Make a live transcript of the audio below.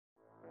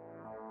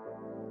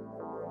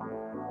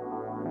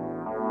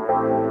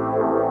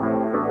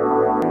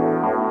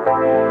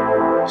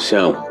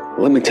So,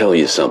 let me tell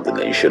you something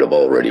that you should have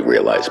already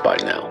realized by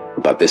now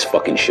about this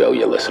fucking show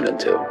you're listening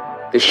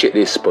to. This shit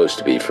is supposed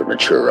to be for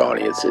mature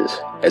audiences,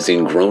 as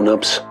in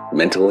grown-ups,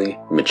 mentally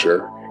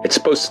mature. It's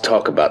supposed to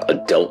talk about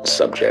adult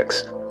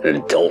subjects, an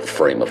adult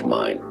frame of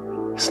mind.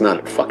 It's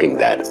not fucking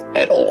that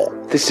at all.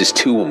 This is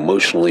two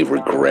emotionally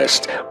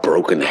regressed,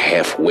 broken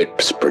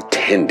half-wits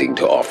pretending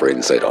to offer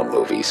insight on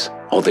movies.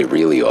 All they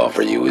really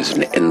offer you is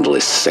an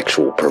endless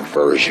sexual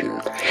perversion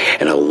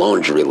and a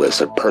laundry list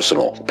of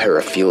personal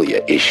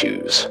paraphilia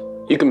issues.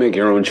 You can make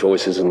your own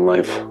choices in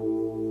life,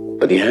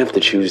 but you have to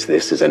choose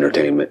this as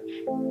entertainment.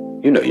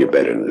 You know you're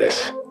better than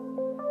this.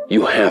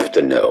 You have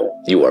to know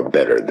you are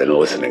better than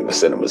listening to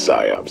Cinema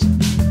Psyops.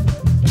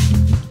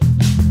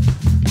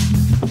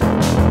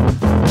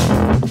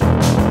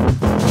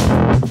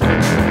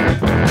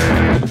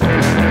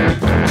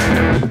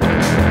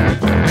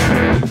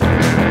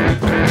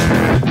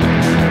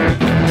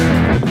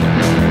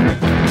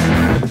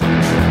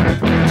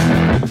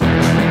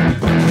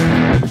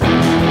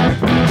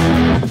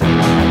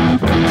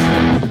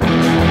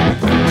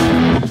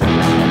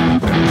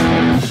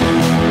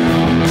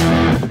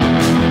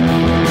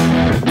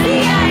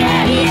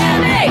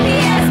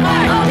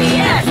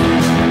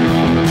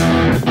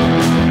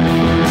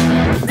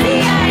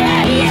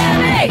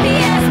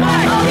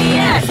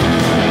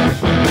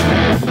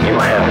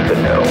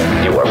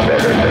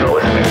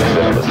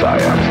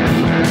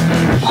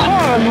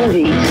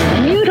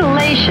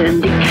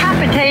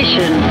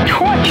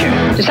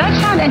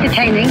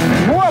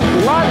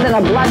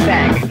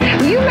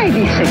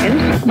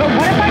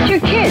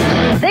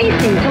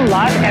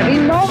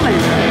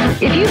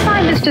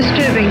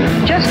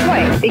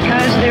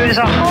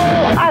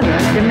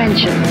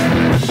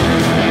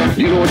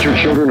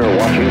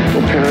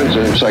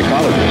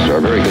 Psychologists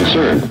are very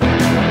concerned.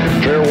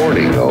 Fair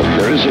warning, though,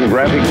 there is some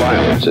graphic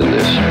violence in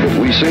this, but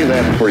we say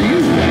that for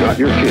you, not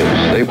your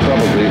kids. They've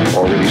probably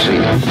already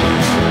seen it.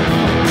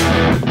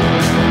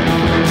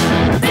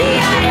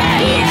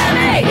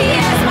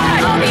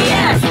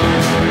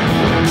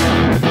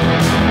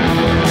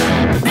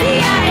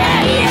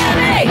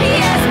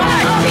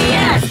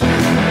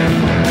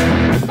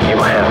 You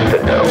have to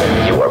know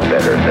you are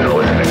better than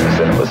listening to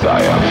Cinema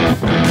Psyops.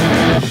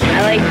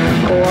 I like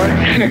gore.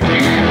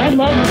 I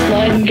love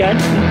blood and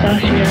guts and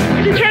stuff, you know.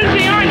 It turns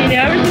me on, you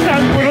know, ever since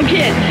I was a little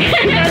kid.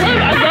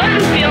 I love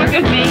the feeling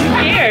of being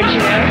scared,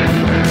 you know.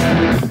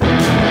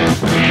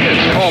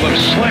 Kids call them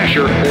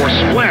slasher or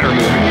splatter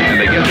movies, and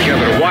they get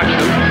together to watch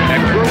them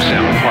at gross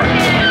out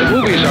parties. The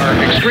movies are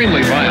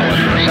extremely violent,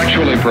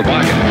 sexually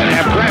provocative, and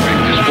have graphic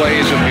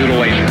displays of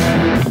mutilation.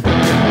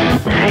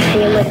 I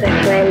see him with my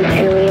friends,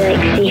 and we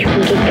see who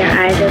can keep their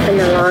eyes open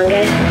the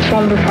longest.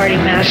 Slumber Party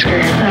Massacre.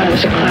 That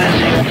was a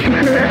classic.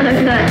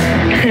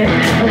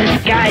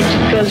 This guy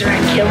just goes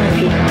around killing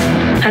people.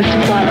 That's the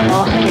plot of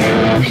all scary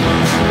movies.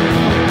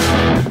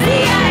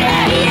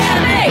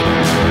 CIA-EMA!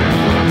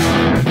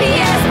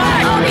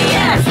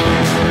 PS-OBS!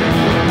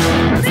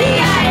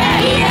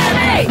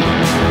 CIA-EMA!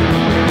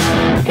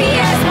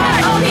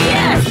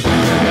 PS-OBS!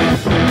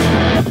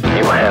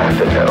 You have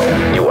to know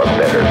you are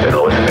better than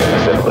listening to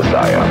Cinema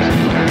Psyops.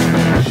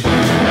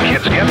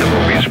 Kids get the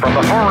movies from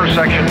the horror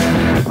section.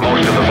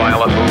 Most of the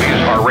violent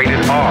movies are rated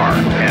R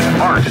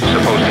and aren't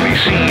supposed to be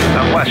seen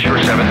unless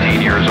you're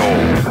 17 years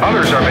old.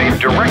 Others are made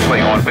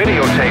directly on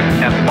videotape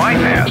and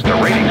bypass the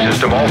rating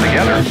system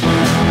altogether.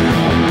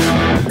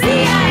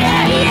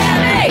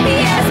 CIA-EMA!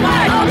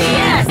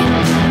 PS-OBS!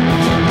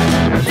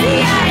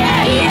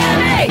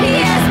 CIA-EMA!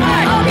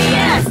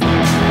 PS-OBS!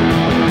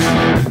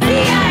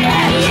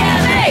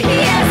 CIA-EMA!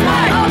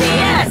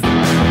 PS-OBS!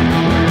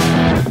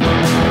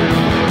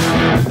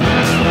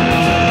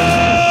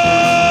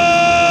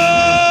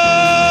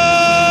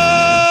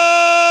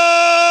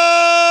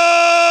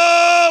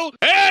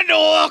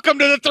 Welcome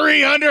to the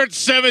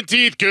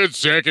 317th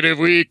consecutive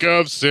week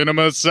of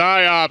Cinema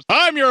Psyops.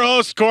 I'm your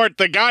host, Court,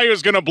 the guy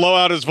who's going to blow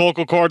out his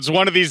vocal cords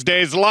one of these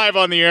days live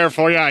on the air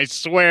for you, I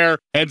swear.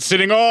 And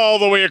sitting all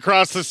the way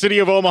across the city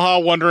of Omaha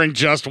wondering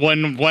just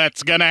when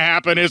what's going to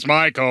happen is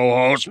my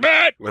co-host,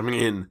 Matt. I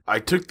mean, I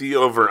took the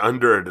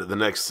over-under to the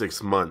next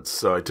 6 months,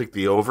 so I took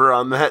the over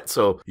on that,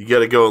 so you got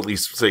to go at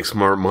least 6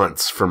 more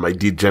months for my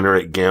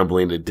degenerate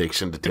gambling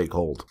addiction to take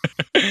hold.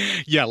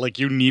 Yeah, like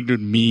you needed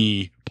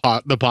me.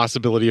 The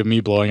possibility of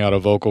me blowing out a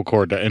vocal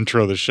cord to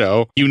intro the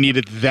show. You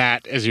needed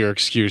that as your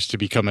excuse to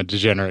become a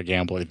degenerate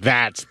gambler.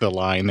 That's the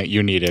line that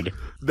you needed.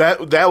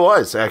 That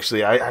was,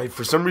 actually. I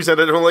for some reason,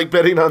 I don't like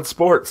betting on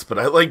sports, but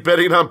I like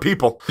betting on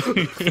people.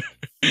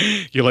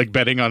 You like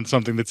betting on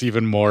something that's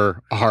even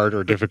more hard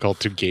or difficult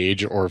to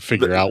gauge or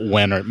figure out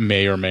when it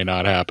may or may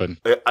not happen.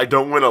 I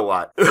don't win a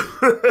lot.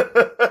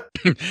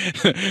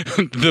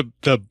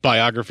 The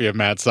biography of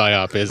Matt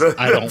Psyop is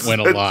I don't win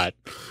a lot.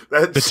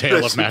 The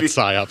tale of Matt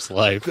Psyop's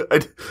life.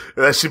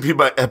 That should be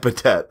my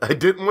epithet. I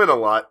didn't win a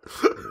lot.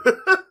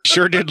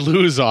 Sure did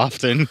lose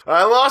often.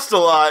 I lost a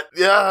lot.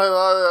 Yeah,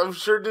 I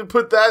sure did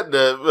put that in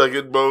a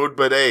good mode,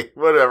 but hey,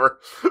 whatever.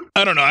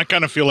 I don't know. I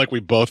kind of feel like we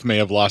both may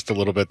have lost a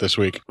little bit this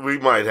week. We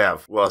might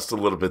have lost a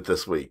little bit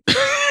this week.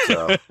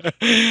 So.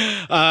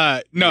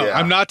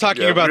 I'm not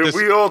talking about this.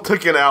 We all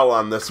took an L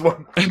on this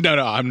one. No,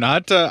 I'm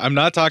not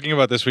talking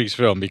about this week's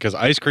film because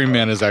Ice Cream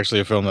Man is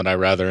actually a film that I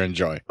rather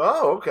enjoy.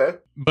 Oh, okay.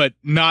 But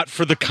not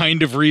for the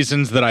kind of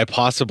reasons that I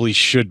possibly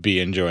should be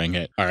enjoying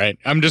it. All right.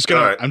 I'm just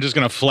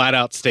gonna flat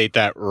out state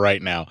that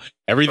right now.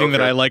 Everything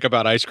that I like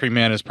about Ice Cream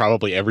Man is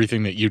probably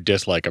everything that you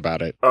dislike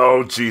about it.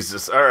 Oh,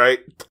 Jesus. All right.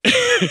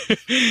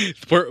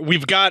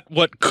 We've got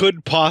what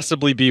could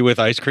possibly be with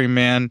Ice Cream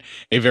Man,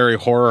 a very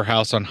Horror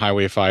House on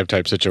Highway 5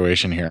 type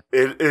situation here.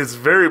 It is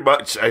very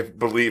much, I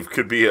believe,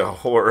 could be a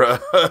horror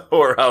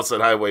house on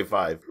Highway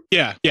 5.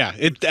 Yeah.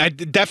 I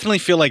definitely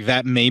feel like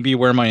that may be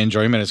where my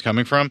enjoyment is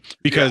coming from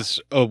because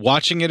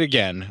watching it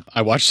again,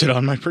 I watched it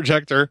on my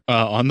projector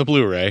on the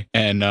Blu-ray,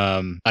 and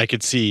I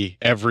could see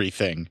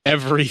everything.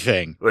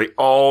 Like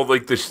all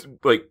like the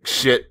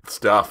shit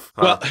stuff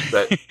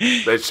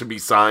that should be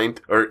signed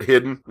or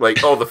hidden,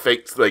 like all the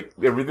fakes, like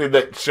everything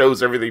that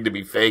shows everything to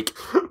be fake.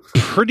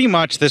 Pretty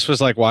much, this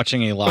was like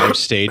watching a live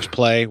stage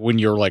play when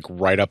you're like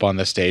right up on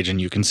the stage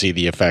and you can see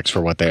the effects for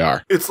what they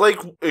are. It's like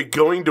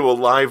going to a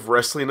live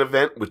wrestling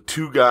event with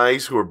two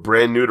guys who are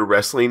brand new to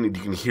wrestling and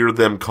you can hear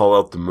them call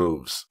out the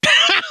moves.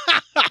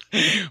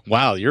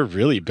 Wow, you're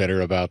really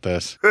bitter about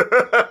this.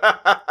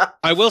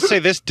 I will say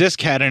this disc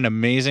had an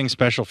amazing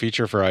special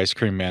feature for Ice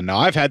Cream Man. Now,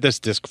 I've had this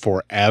disc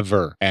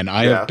forever, and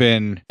I have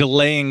been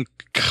delaying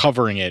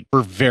covering it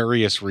for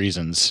various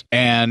reasons.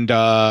 And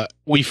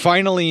we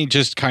finally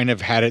just kind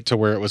of had it to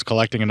where it was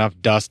collecting enough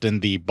dust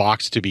in the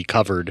box to be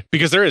covered.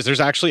 Because there's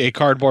actually a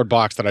cardboard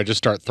box that I just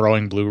start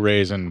throwing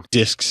Blu-rays and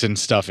discs and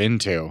stuff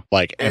into.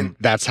 Like, and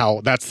that's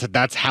how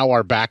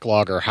our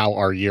backlog or how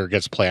our year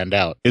gets planned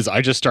out, is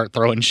I just start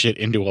throwing shit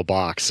into a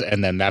box,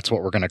 and then that's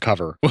what we're going to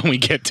cover when we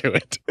get to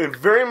it. And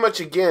very much,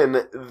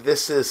 again,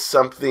 this is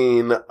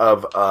something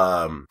of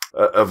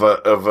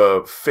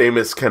a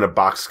famous kind of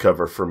box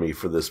cover for me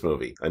for this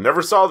movie. I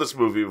never saw this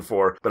movie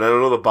before, but I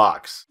don't know the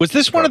box. Was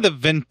this one of the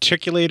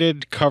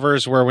ventriculated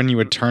covers where when you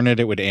would turn it,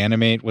 it would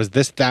animate? Was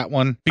this that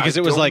one? Because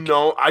it was like,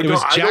 no, I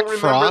don't remember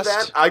Frost.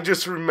 that. I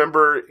just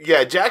remember,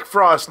 Jack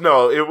Frost.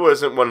 No, it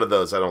wasn't one of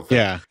those, I don't think.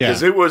 Yeah.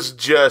 Because it was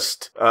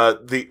just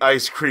the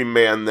Ice Cream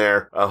Man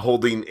there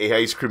holding a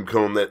ice cream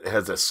cone that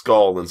has a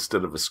skull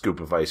instead of a scoop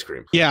of ice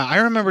cream. Yeah, I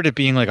remembered it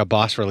being like a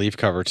Boss Relief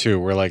cover too,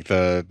 where like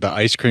the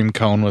ice cream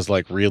cone was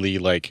like really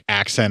like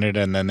accented,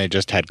 and then they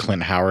just had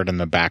Clint Howard in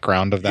the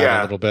background of that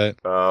a little bit.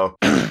 Oh.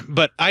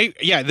 But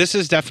this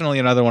is definitely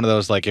another one of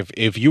those, like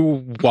if you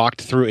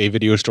walked through a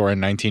video store in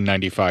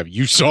 1995,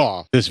 you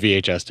saw this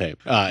VHS tape.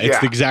 It's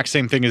the exact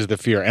same thing as The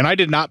Fear. And I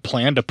did not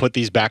plan to put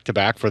these back to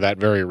back for that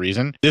very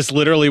reason. This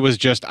literally was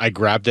just, I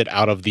grabbed it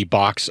out of the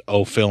box,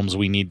 films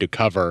we need to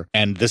cover.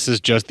 And this is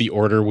just the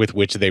order with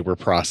which they were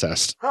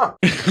processed. Huh.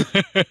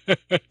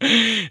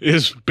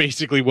 Is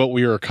basically what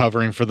we were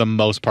covering for the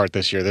most part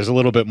this year. There's a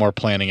little bit more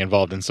planning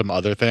involved in some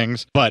other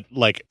things. But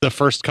like the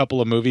first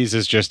couple of movies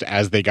is just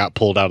as they got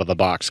pulled out of the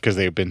box because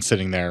they've been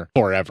sitting there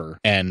forever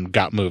and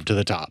got moved to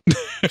the top.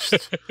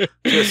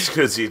 Just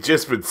because you've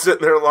just been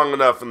sitting there long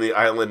enough in the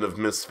island of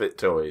misfit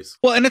toys.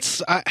 Well, and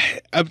it's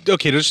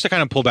okay, just to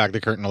kind of pull back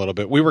the curtain a little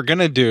bit. We were going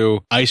to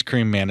do Ice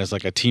Cream Man as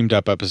like a teamed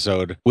up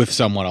episode with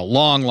someone a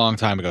long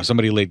time ago.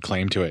 Somebody laid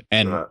claim to it.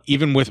 And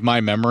even with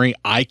my memory,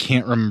 I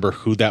can't remember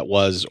who that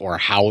was or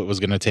how it was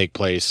going to take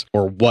place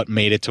or what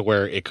made it to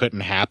where it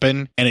couldn't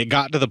happen. And it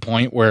got to the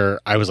point where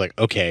I was like,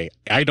 okay,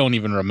 I don't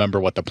even remember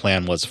what the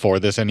plan was for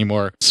this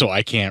anymore, so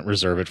I can't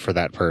reserve it for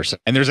that person.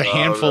 And there's a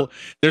handful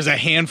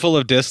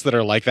of discs that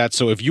are like that.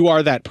 So if you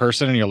are that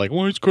person and you're like,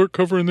 why is Kurt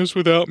covering this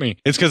without me?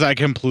 It's because I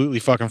completely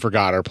fucking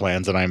forgot our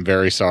plans, and I'm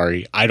very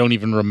sorry. I don't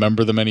even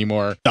remember them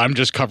anymore. I'm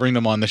just covering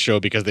them on the show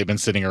because they've been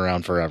sitting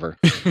around forever.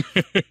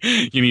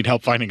 You need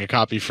help finding a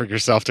copy for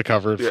yourself to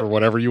cover it for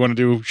whatever you want to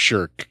do?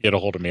 Sure, get a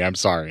hold of me. I'm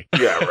sorry.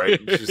 Yeah,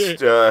 right.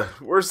 Just,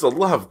 where's the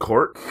love,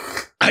 Court?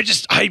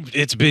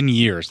 It's been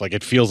years. Like,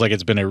 it feels like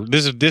it's been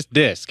this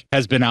disc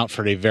has been out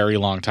for a very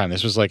long time.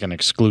 This was like an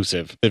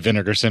exclusive that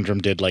Vinegar Syndrome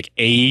did like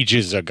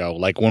ages ago,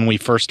 like when we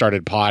first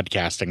started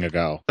podcasting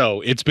ago. So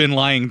it's been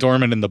lying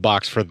dormant in the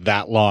box for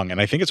that long, and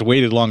I think it's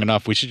waited long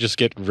enough. We should just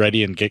get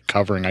ready and get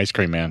covering Ice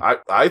Cream Man.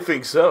 I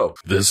think so.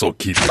 This'll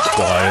keep it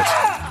quiet.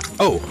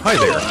 Oh, hi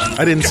there.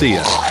 I didn't see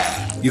you.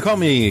 You caught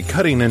me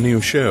cutting a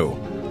new show.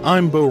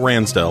 I'm Bo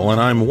Ransdell, and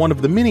I'm one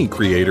of the many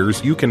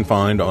creators you can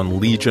find on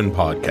Legion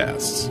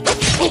Podcasts.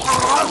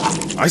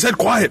 I said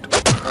quiet!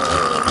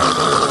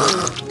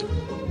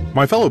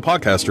 My fellow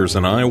podcasters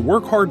and I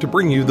work hard to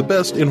bring you the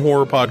best in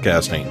horror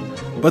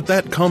podcasting, but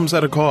that comes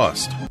at a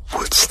cost.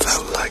 Wouldst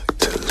thou like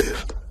to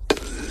live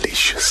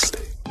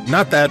deliciously?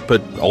 Not that,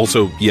 but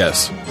also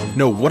yes.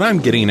 No, what I'm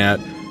getting at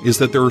is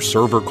that there are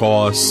server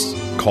costs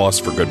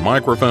for good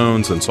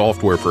microphones and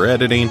software for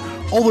editing,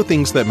 all the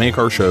things that make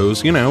our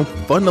shows,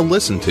 fun to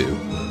listen to.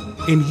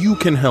 And you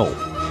can help.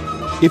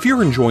 If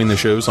you're enjoying the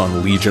shows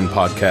on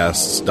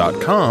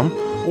legionpodcasts.com,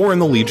 or in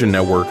the Legion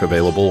Network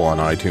available on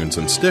iTunes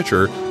and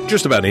Stitcher,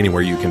 just about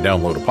anywhere you can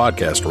download a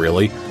podcast,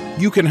 really,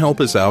 you can help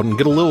us out and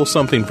get a little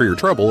something for your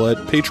trouble at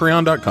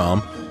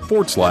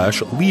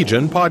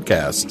patreon.com/Legion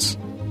Podcasts.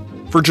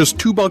 For just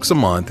 $2 a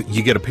month,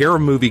 you get a pair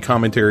of movie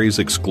commentaries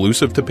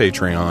exclusive to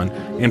Patreon,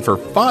 and for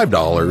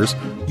 $5,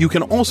 you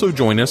can also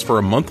join us for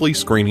a monthly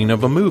screening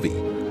of a movie.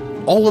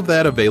 All of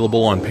that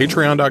available on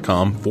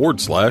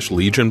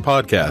patreon.com/Legion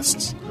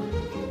Podcasts.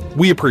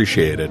 We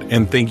appreciate it,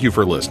 and thank you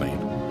for listening.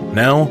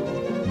 Now,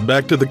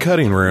 back to the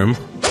cutting room.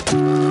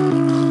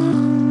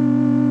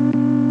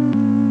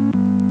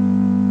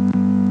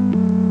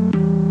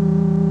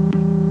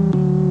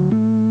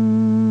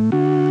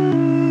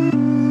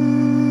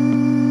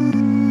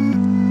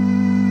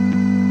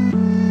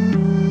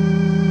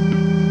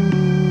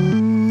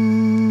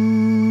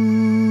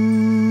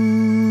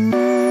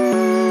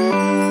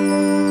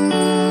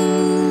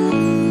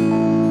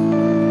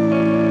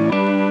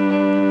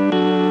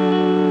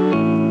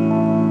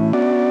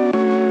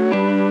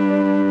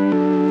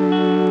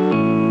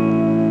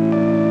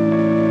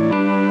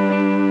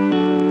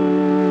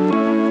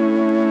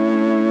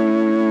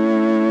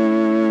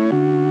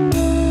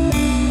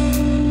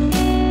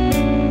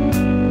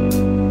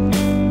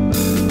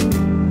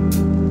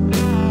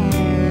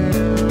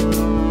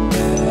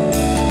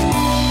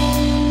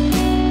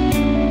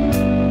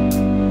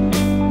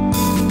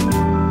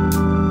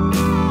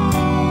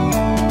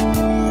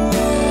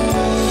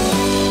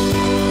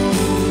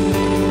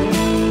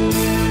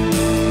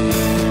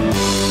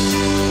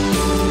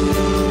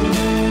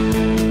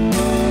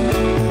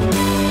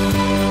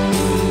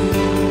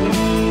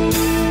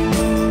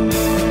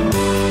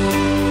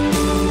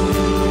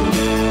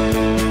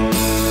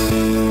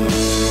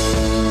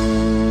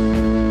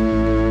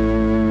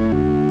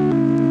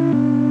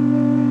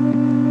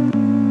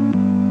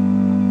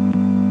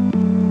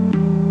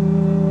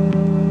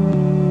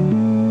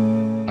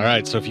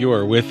 So if you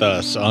are with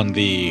us on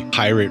the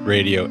pirate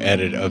radio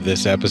edit of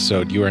this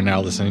episode, you are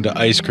now listening to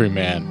Ice Cream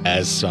Man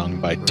as sung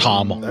by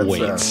Tom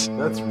Waits.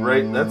 That's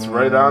right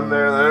on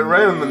there.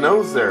 Right on the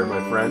nose there,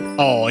 my friend.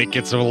 Oh, it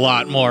gets a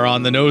lot more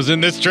on the nose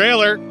in this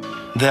trailer.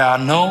 There are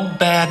no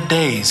bad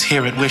days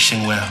here at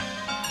Wishing Well.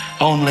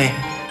 Only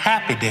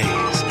happy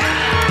days.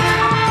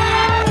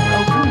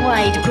 Open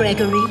wide,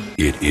 Gregory.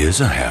 It is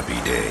a happy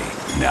day.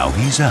 Now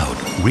he's out,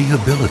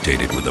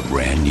 rehabilitated with a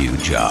brand new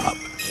job.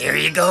 Here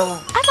you go.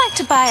 I'd like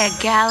to buy a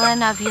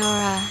gallon of your,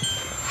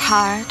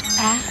 hard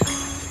pack.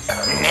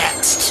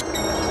 Next.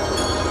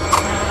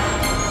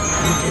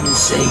 You didn't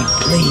say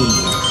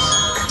please.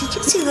 Did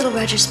you see little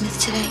Roger Smith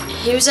today?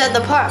 He was at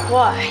the park.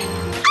 Why?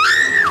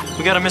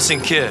 We got a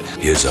missing kid.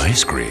 His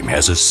ice cream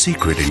has a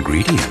secret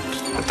ingredient.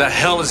 What the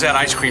hell is that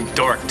ice cream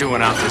dork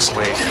doing out this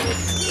late?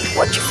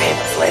 What's your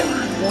favorite flavor?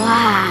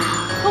 Wow.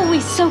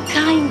 Always so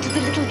kind to the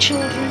little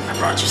children. I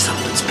brought you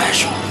something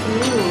special.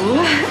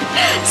 Ooh,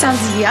 sounds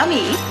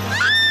yummy.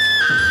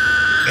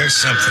 There's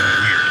something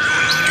weird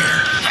going on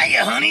here.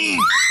 Hiya, honey.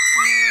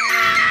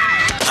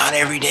 Not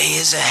every day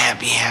is a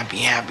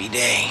happy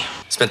day.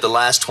 Spent the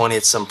last 20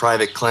 at some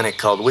private clinic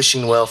called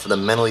Wishing Well for the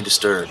Mentally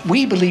Disturbed.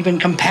 We believe in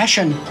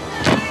compassion.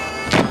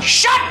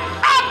 Shut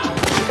up!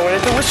 We're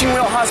at the Wishing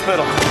Well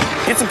Hospital.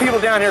 Get some people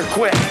down here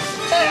quick.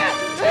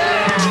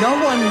 No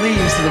one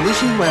leaves the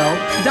Wishing Well.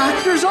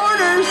 Doctor's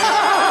orders.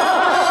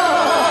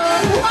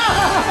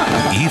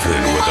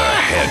 Even with a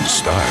head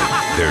start,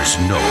 there's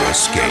no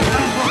escape.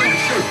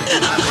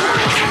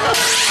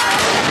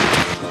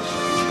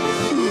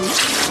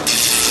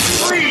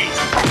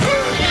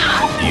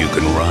 You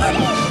can run,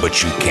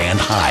 but you can't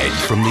hide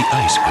from the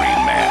Ice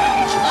Cream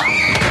Man.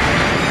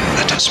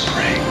 Let us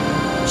pray.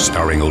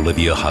 Starring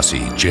Olivia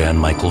Hussey, Jan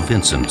Michael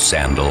Vincent,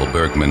 Sandal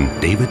Bergman,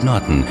 David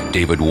Naughton,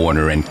 David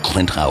Warner, and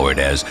Clint Howard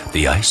as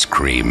the Ice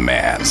Cream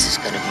Man. This is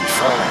gonna be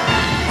fun.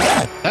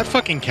 That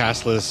fucking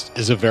cast list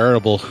is a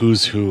veritable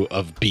who's who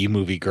of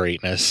B-movie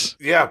greatness.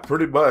 Yeah,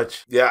 pretty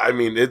much. Yeah, I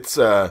mean, it's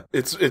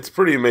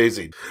pretty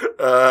amazing.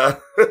 I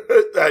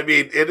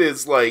mean, it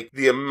is like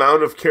the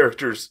amount of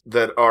characters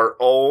that are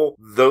all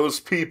those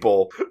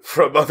people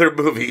from other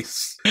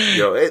movies. You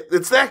know,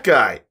 it's that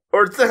guy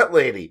or it's that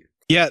lady.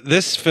 Yeah,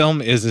 this film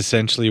is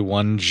essentially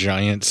one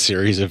giant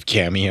series of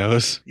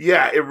cameos.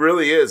 Yeah, it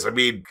really is. I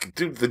mean,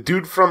 dude, the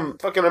dude from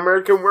fucking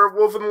American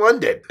Werewolf in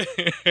London.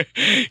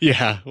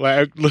 Yeah,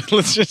 well,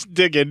 let's just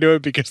dig into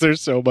it because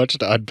there's so much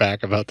to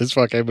unpack about this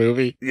fucking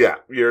movie. Yeah,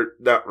 you're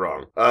not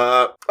wrong.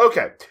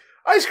 Okay.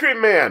 Ice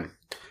Cream Man.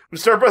 We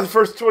start by the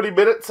first 20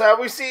 minutes.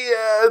 We see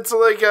it's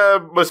like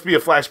must be a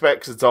flashback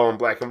because it's all in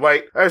black and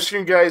white. Ice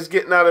cream guy's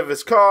getting out of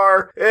his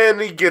car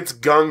and he gets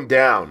gunned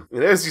down.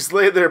 And as he's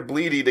laying there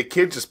bleeding, a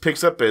kid just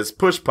picks up his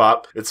push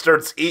pop and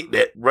starts eating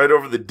it right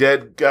over the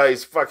dead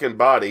guy's fucking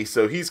body.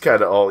 So he's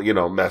kind of all, you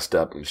know, messed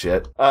up and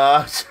shit.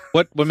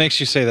 What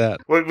makes you say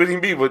that? What do you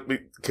mean?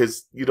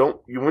 Because you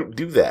wouldn't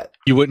do that.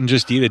 You wouldn't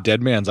just eat a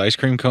dead man's ice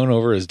cream cone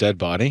over his dead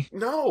body?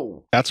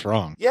 No. That's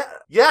wrong. Yeah,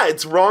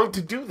 it's wrong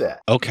to do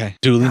that. Okay,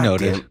 duly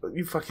noted. Damn,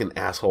 you fucking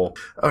asshole.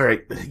 All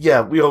right,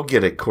 yeah, we all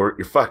get it, Court.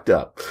 You're fucked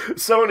up.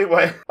 So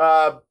anyway,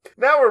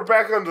 now we're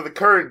back onto the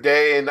current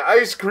day, and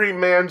Ice Cream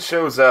Man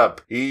shows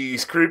up.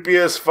 He's creepy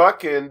as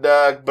fuck, and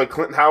but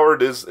Clint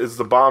Howard is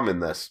the bomb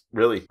in this.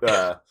 Really.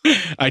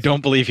 I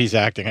don't believe he's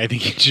acting. I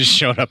think he just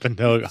showed up and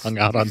hung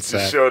out on set.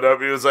 Just showed up.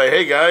 He was like,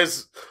 "Hey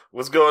guys,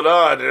 what's going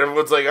on?" And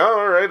everyone's like, "Oh,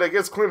 all right, I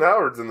guess Clint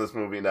Howard's in this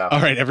movie now."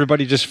 All right,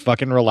 everybody just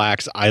fucking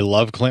relax. I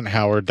love Clint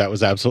Howard. That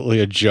was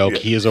absolutely a joke. Yeah.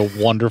 He is a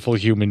wonderful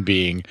human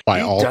being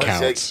by all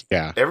counts.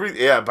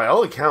 By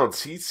all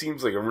accounts, he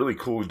seems like a really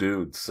cool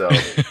dude. So,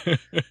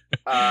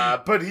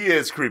 but he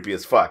is creepy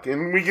as fuck.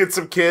 And we get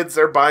some kids,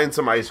 they're buying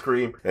some ice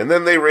cream, and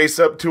then they race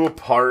up to a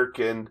park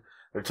and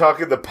they're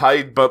talking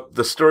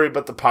the story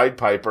about the Pied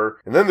Piper,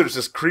 and then there's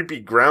this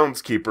creepy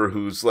groundskeeper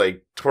who's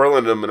like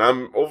twirling them, and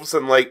I'm all of a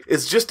sudden like,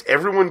 is just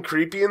everyone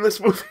creepy in this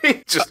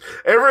movie? Just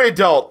every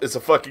adult is a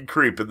fucking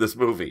creep in this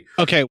movie.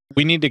 Okay,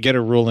 we need to get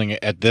a ruling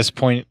at this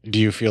point. Do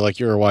you feel like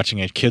you're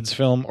watching a kid's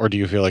film, or do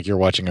you feel like you're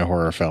watching a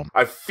horror film?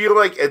 I feel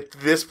like at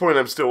this point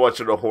I'm still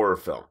watching a horror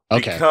film.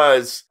 Okay.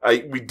 Because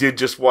we did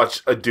just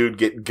watch a dude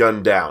get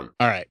gunned down.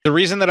 All right. The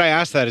reason that I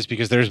asked that is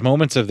because there's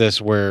moments of this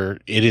where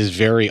it is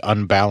very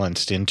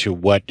unbalanced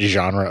into what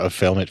genre of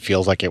film it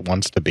feels like it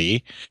wants to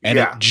be. And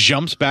it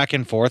jumps back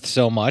and forth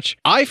so much.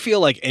 I feel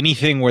like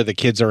anything where the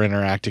kids are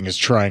interacting is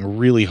trying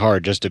really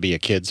hard just to be a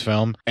kid's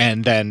film.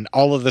 And then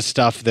all of the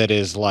stuff that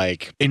is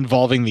like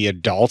involving the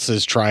adults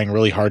is trying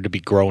really hard to be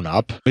grown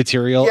up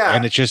material. Yeah.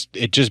 And it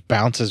just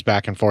bounces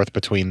back and forth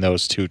between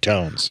those two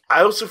tones.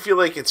 I also feel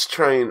like it's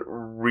trying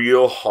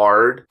real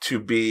hard to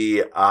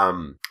be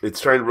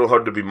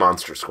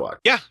Monster Squad.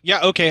 Yeah,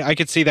 okay, I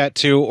could see that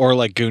too, or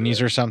like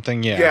Goonies or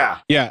something. Yeah.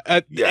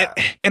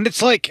 And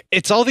it's like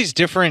it's all these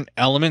different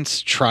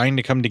elements trying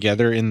to come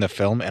together in the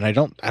film, and I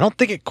don't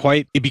think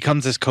it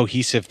becomes this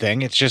cohesive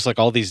thing. It's just like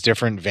all these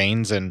different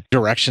veins and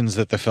directions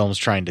that the film's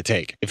trying to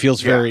take. It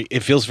feels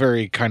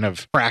very kind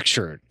of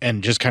fractured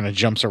and just kind of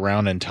jumps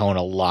around in tone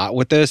a lot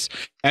with this.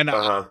 And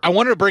I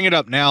wanted to bring it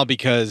up now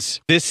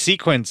because this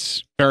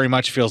sequence very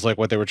much feels like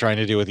what they were trying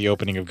to do with the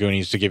opening of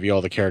Goonies to give you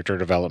all the character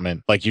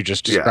development like you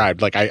just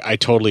described. Like I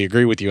totally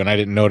agree with you, and I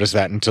didn't notice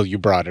that until you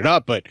brought it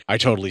up, but I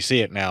totally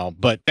see it now.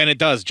 But then it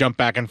does jump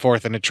back and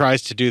forth, and it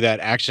tries to do that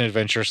action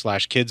adventure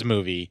 / kids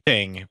movie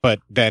thing, but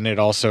then it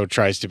also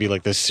tries to be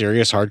like this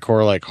serious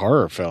hardcore like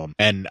horror film.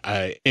 And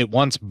it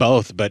wants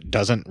both, but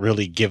doesn't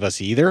really give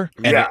us either.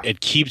 And it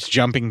keeps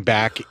jumping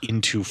back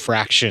into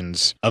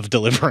fractions of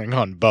delivering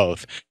on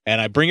both. And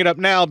I bring it up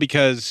now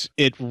because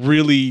it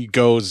really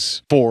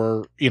goes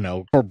for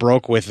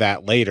broke with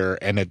that later,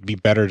 and it'd be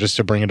better just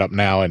to bring it up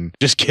now and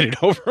just get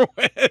it over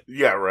with.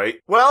 Yeah, right.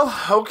 Well,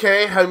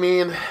 okay. I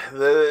mean,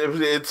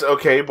 it's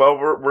okay. Well,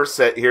 we're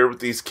set here with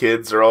these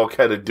kids. They're all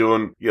kind of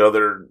doing,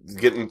 they're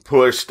getting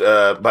pushed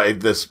by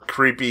this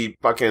creepy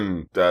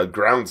fucking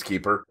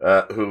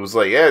groundskeeper who's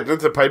like, yeah,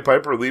 didn't the Pied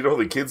Piper lead all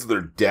the kids to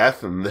their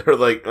death? And they're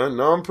like,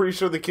 no, I'm pretty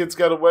sure the kids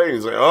got away. And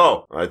he's like,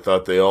 oh, I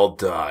thought they all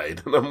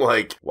died. And I'm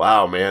like,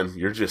 wow, man,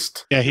 you're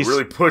just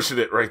really pushing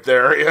it right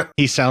there, aren't you?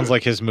 He sounds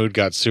like his mood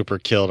got super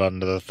killed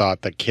under the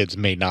thought that kids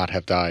may not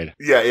have died.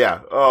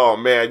 Yeah. Oh,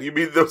 man, you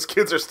mean those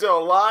kids are still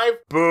alive?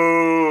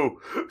 Boo!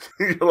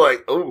 You're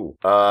like, oh,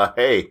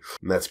 hey.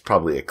 And that's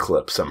probably a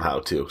clip somehow,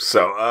 too.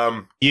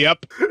 So,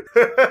 Yep.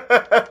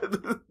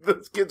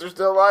 Those kids are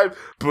still alive?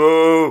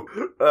 Boo!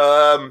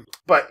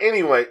 But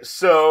anyway,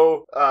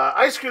 so,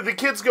 the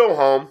kids go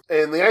home,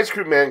 and the ice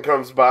cream man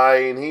comes by,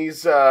 and he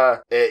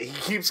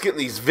keeps getting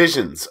these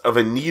visions of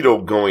a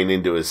needle going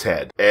into his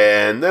head.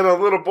 And then a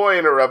little boy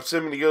interrupts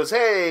him, and he goes,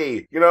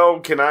 hey,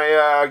 can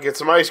I get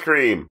some ice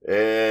cream?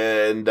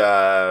 And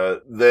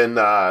then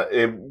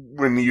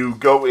when you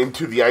go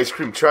into the ice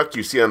cream truck,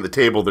 you see on the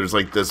table there's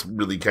like this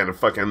really kind of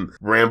fucking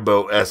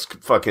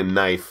Rambo-esque fucking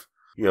knife,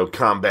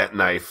 combat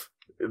knife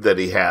that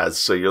he has.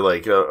 So you're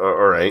like,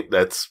 all right,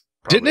 that's...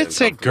 Didn't it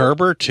say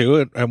Gerber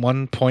too at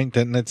one point?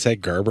 Didn't it say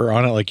Gerber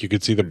on it? Like you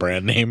could see the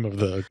brand name of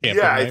the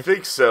camping knife? I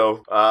think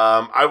so.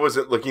 I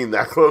wasn't looking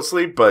that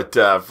closely, but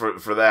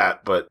for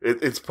that, but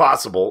it's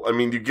possible. I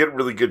mean, you get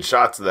really good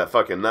shots of that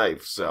fucking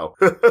knife, so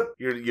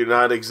you're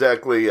not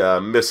exactly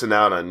missing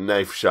out on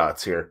knife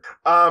shots here.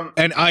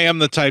 And I am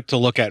the type to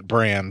look at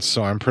brands,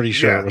 so I'm pretty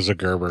sure it was a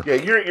Gerber.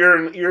 Yeah,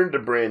 you're into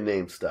brand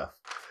name stuff.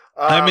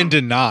 I'm into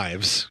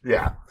knives.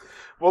 Yeah.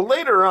 Well,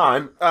 later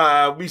on,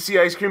 we see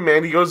Ice Cream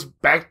Man. He goes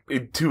back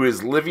to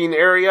his living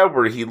area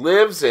where he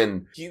lives,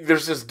 and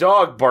there's this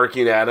dog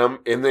barking at him,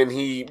 and then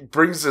he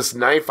brings this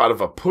knife out of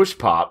a push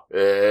pop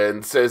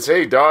and says,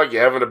 hey, dog, you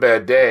having a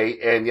bad day?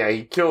 And yeah,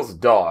 he kills the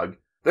dog.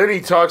 Then he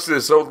talks to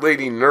this old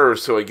lady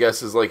nurse, who I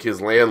guess is like his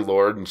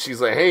landlord, and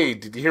she's like, hey,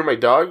 did you hear my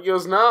dog? He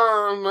goes,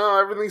 no,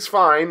 everything's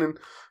fine, and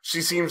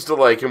she seems to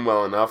like him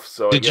well enough.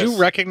 So Did you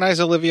recognize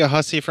Olivia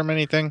Hussey from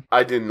anything?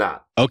 I did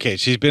not. Okay,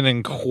 she's been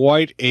in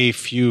quite a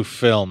few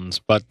films,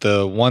 but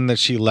the one that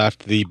she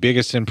left the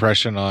biggest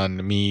impression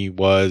on me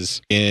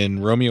was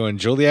in Romeo and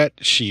Juliet.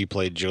 She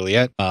played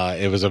Juliet.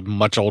 It was a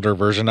much older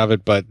version of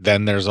it, but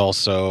then there's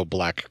also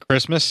Black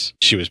Christmas.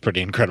 She was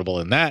pretty incredible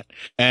in that.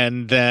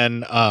 And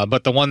then,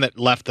 but the one that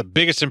left the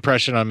biggest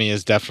impression on me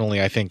is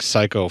definitely, I think,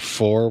 Psycho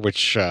 4,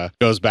 which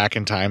goes back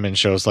in time and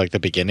shows like the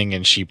beginning,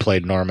 and she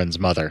played Norman's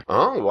mother.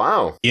 Oh,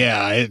 wow.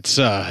 Yeah, it's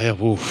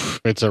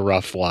a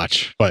rough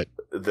watch, but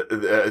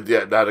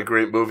yeah, not a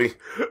great movie.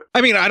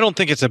 I mean, I don't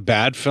think it's a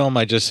bad film.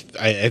 I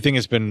think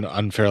it's been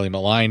unfairly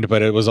maligned,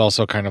 but it was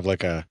also kind of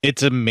like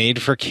it's a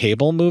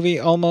made-for-cable movie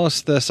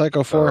almost, the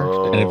Psycho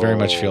 4, and it very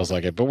much feels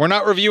like it. But we're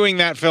not reviewing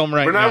that film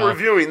right now. We're not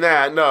reviewing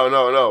that.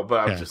 No.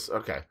 But I'm just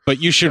okay.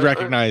 But you should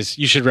recognize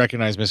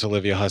Miss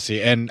Olivia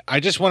Hussey, and I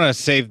just want to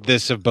say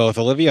this of both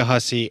Olivia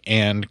Hussey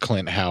and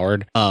Clint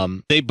Howard.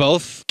 They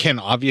both can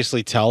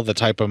obviously tell the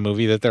type of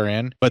movie that they're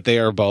in, but they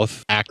are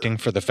both acting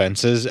for the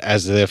fences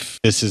as if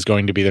this is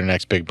going to be their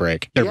next big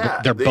break.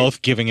 They're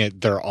both giving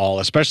it their all,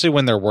 especially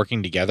when they're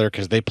working together,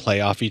 because they play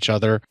off each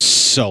other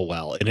so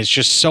well, and it's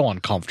just so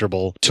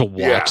uncomfortable to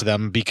watch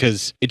them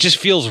because it just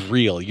feels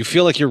real. You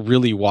feel like you're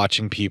really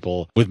watching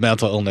people with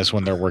mental illness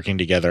when they're working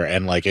together,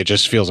 and like it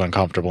just feels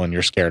uncomfortable and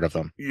you're scared of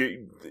them.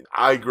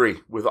 I agree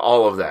with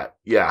all of that.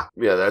 Yeah,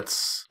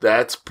 that's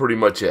pretty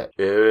much it.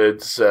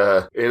 It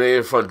ain't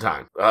a fun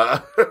time.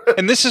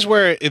 And this is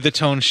where the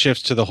tone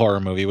shifts to the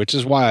horror movie, which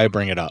is why I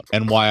bring it up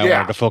and why I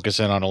wanted to focus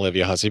in on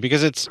Olivia Hussey,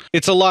 because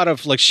it's a lot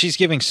of like she's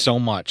giving so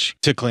much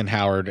to Clint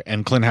Howard,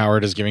 and Clint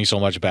Howard is giving so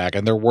much back,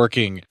 and they're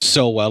working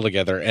so well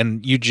together,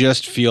 and you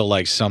just feel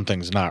like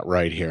something's not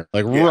right here,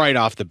 like right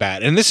off the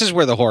bat. And this is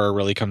where the horror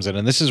really comes in,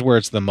 and this is where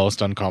it's the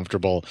most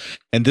uncomfortable,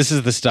 and this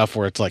is the stuff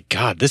where it's like,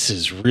 God, this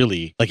is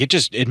really like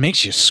it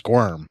makes you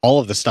squirm. All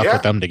of the stuff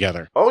with them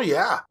together. Oh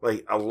yeah,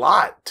 like a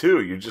lot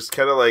too. You're just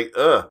kind of like,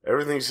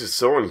 everything's just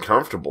so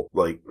uncomfortable.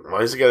 Like, why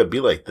does it got to be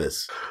like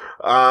this?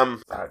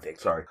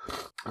 Sorry.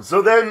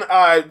 So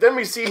then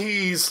we see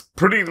he's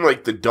putting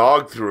like the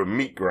dog through a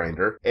meat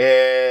grinder,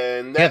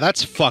 and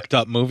that's fucked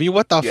up movie.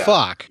 What the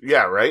fuck?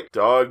 Yeah, right.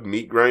 Dog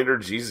meat grinder.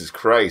 Jesus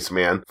Christ,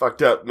 man,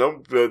 fucked up.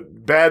 No,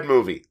 bad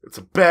movie. It's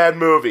a bad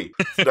movie.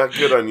 It's not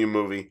good on you,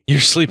 movie. You're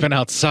sleeping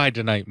outside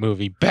tonight,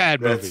 movie.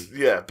 Bad movie.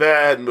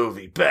 Bad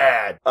movie.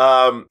 Bad.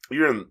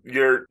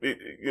 You're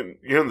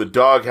in the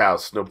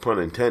doghouse. No pun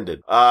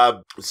intended.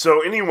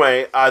 So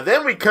anyway,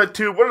 then we cut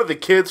to one of the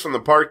kids from the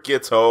park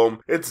gets home.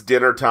 It's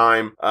dinner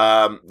time.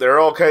 They're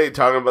all kind of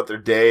talking about their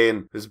day,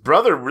 and his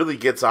brother really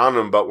gets on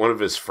him about one of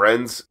his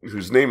friends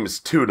whose name is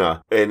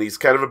Tuna, and he's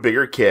kind of a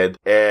bigger kid,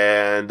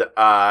 and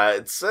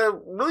it's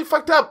really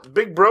fucked up.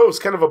 Big bro's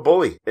kind of a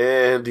bully,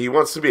 and he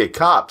wants to be a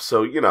cop,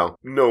 so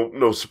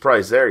no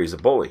surprise there. He's a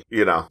bully,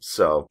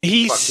 so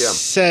he fuck him.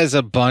 Says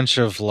a bunch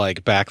of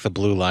like back the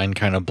blue line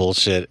kind of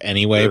bullshit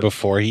anyway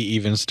before he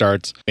even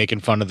starts making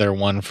fun of their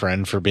one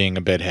friend for being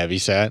a bit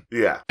heavyset.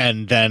 Yeah,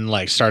 and then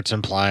like starts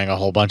implying a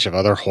whole bunch of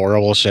other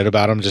horrible shit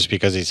about him just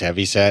because he's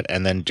heavyset,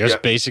 and then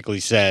just basically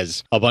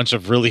says a bunch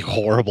of really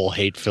horrible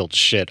hate-filled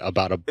shit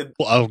about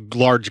a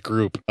large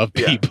group of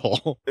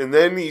people. And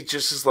then he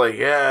just is like,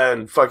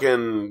 and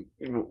fucking,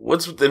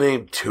 what's with the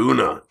name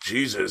Tuna?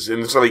 Jesus.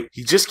 And it's like,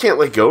 he just can't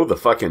let go of the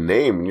fucking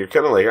name. And you're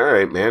kind of like, all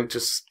right, man,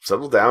 just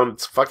settle down.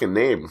 It's a fucking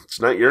name.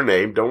 It's not your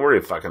name. Don't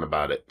worry fucking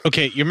about it.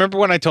 Okay, you remember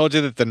when I told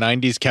you that the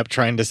 90s kept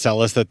trying to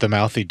sell us that the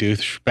mouthy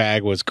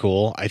douchebag was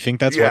cool? I think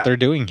that's what they're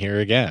doing here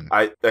again.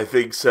 I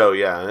think so,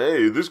 yeah.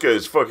 Hey, this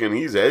guy's fucking,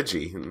 he's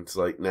edgy. And it's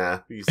like, nah,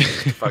 he's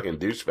a fucking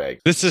douchebag.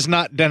 This is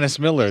not Dennis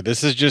Miller.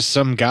 This is just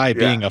some guy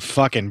being a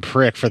fucking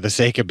prick for the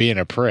sake of being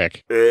a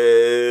prick.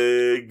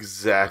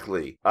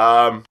 Exactly.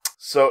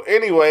 So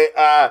anyway,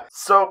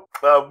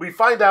 we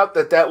find out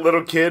that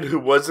little kid who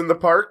was in the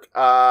park,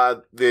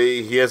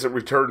 he hasn't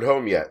returned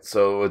home yet.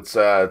 So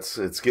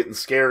it's getting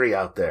scary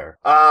out there.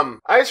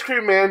 Ice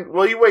Cream Man,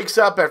 well, he wakes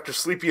up after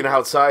sleeping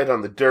outside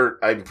on the dirt.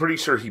 I'm pretty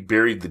sure he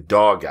buried the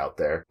dog out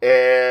there.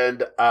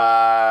 And,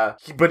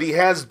 but he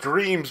has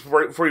dreams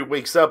right before he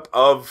wakes up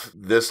of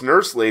this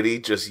nurse lady,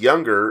 just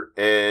younger,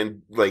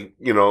 and like,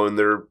 and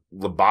they're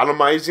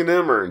lobotomizing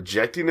him or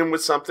injecting him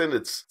with something.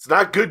 It's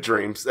not good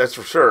dreams, that's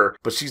for sure,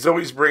 but she's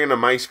always bringing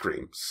him ice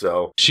cream.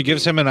 So she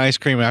gives him an ice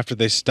cream after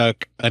they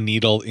stuck a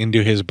needle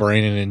into his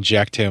brain and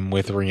inject him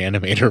with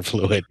reanimator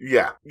fluid.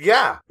 Yeah,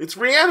 it's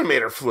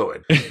reanimator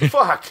fluid.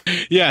 Fuck.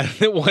 Yeah,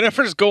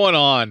 whatever's going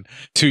on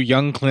to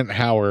young Clint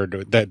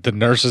Howard that the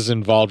nurse is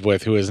involved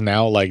with, who is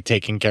now like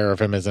taking care of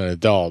him as an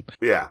adult.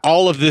 Yeah.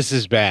 All of this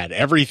is bad.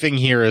 Everything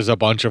here is a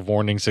bunch of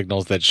warning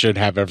signals that should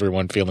have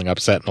everyone feeling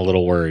upset and a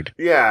little worried.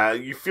 Yeah,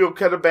 you feel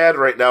kind of bad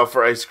right now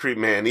for Ice Cream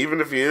Man.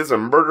 Even if he is a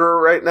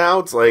murderer right now,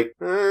 it's like,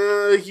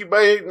 he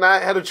might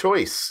not have a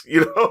choice,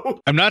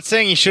 I'm not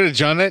saying he should have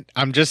done it.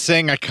 I'm just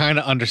saying I kind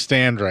of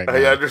understand right now.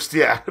 I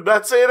understand. I'm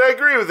not saying I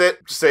agree with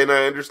it. Just saying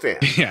I understand.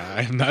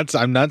 Yeah,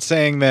 I'm not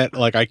saying that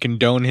like I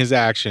condone his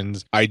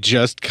actions. I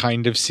just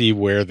kind of see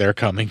where they're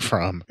coming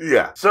from.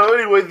 Yeah. So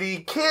anyway, the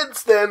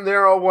kids then,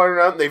 they're all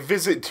wandering out and they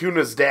visit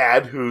Tuna's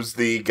dad, who's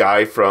the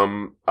guy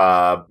from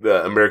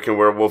the American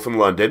Werewolf in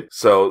London.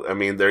 So, I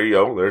mean, there you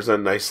go. There's a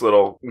nice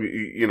little,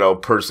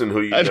 person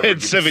who you I've never had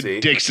get to 7 see.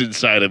 dicks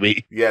inside of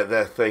me.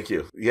 Yeah, thank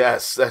you.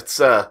 Yes,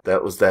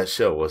 that was that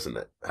show, wasn't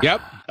it?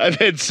 Yep. I've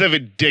had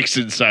 7 dicks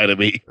inside of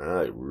me.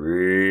 I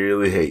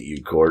really hate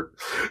you, Court.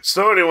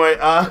 So anyway,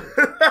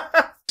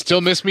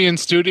 Still miss me in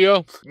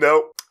studio?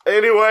 No.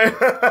 Anyway,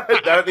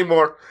 not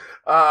anymore.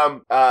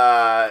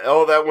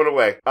 That went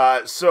away.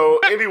 So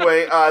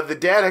anyway, the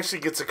dad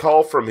actually gets a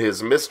call from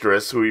his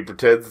mistress, who he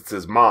pretends it's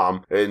his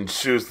mom, and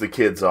shoos the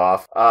kids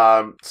off.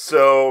 Then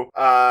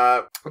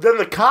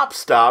the cops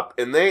stop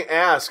and they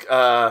ask,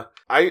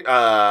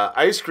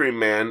 Ice Cream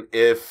Man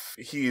if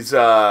he's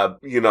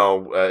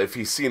if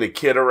he's seen a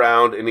kid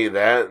around, any of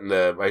that, and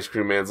the Ice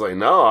Cream Man's like,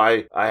 no,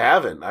 I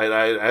haven't. I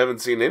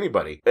haven't seen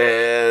anybody.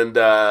 And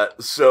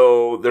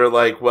so they're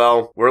like,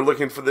 well, we're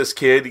looking for this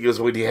kid. He goes,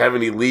 well, do you have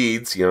any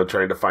leads?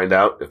 Trying to find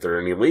out if there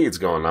are any leads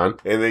going on.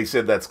 And they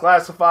said that's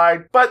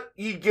classified, but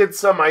he gets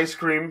some ice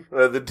cream,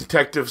 the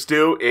detectives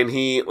do, and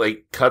he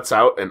cuts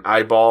out an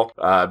eyeball,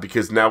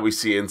 because now we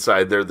see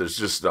inside there's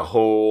just a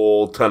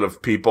whole ton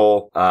of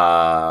people,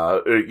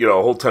 a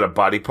whole ton of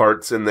body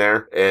parts in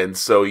there. And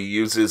so he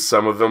uses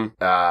some of them,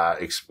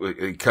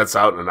 he cuts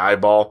out an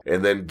eyeball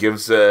and then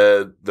gives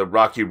the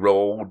Rocky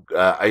Road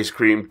ice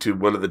cream to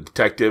one of the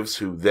detectives,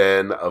 who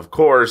then, of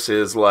course,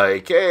 is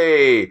like,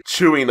 hey,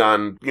 chewing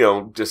on,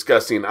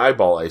 disgusting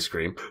eyeball ice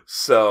cream.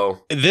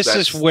 So this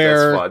is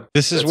where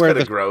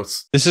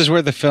gross. This is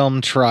where the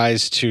film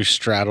tries to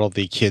straddle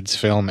the kids'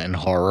 film and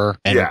horror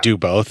and do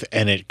both,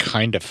 and it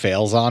kind of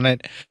fails on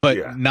it,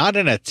 but not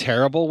in a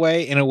terrible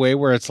way, in a way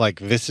where it's like,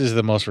 this is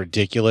the most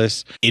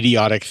ridiculous,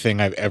 idiotic thing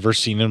I've ever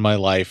seen in my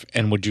life,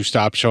 and would you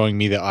stop showing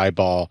me the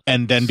eyeball?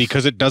 And then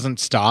because it doesn't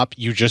stop,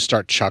 you just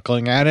start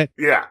chuckling at it.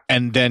 Yeah.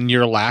 And then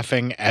you're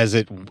laughing as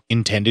it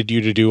intended you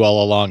to do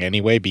all along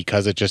anyway,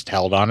 because it just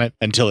held on it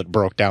until it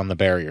broke down the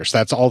barriers.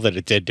 That's all that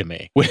it did to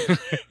me.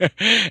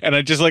 And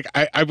I just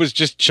I was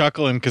just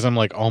chuckling because I'm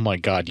like, oh my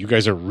God, you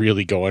guys are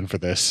really going for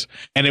this.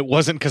 And it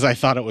wasn't because I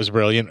thought it was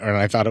brilliant and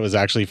I thought it was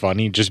actually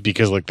funny, just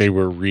because they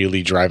were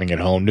really driving it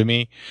home to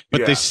me.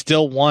 But they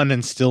still won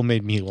and still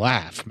made me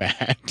laugh,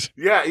 Matt.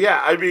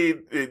 Yeah. I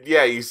mean,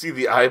 you see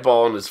the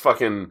eyeball in his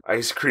fucking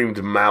ice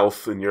creamed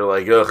mouth and you're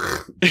like,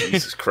 ugh,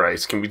 Jesus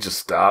Christ, can we just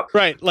stop?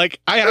 Right.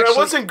 I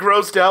wasn't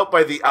grossed out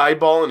by the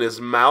eyeball in his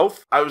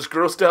mouth. I was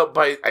grossed out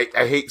by,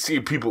 I hate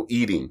seeing people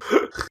eating.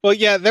 Well,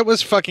 yeah, that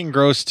was fucking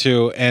gross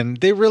too. And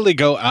they really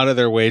go out of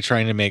their way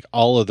trying to make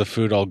all of the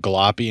food all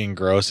gloppy and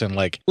gross and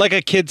like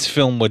a kid's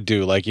film would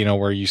do,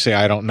 where you say,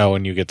 I don't know,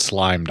 and you get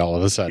slimed all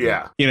of a sudden.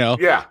 Yeah.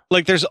 Yeah.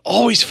 There's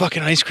always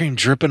fucking ice cream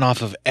dripping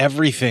off of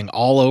everything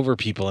all over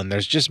people, and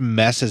there's just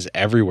messes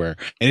everywhere.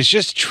 And it's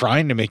just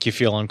trying to make you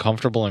feel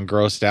uncomfortable and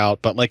grossed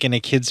out, but in a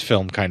kid's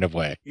film kind of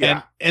way.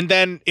 Yeah. And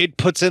then it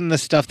puts in the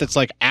stuff that's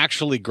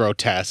actually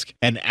grotesque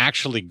and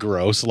actually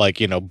gross,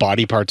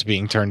 body parts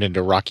being turned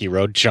into Rocky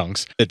Road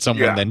chunks that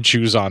someone then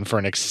chews on for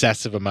an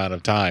excessive amount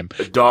of time.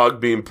 A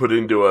dog being put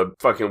into a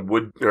fucking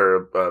wood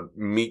or a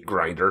meat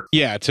grinder.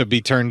 Yeah, to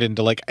be turned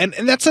into and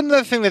that's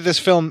another thing that this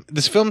film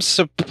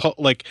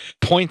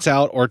points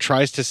out or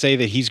tries to say,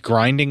 that he's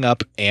grinding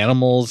up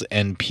animals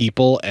and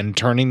people and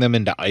turning them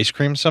into ice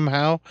cream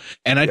somehow.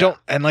 And I don't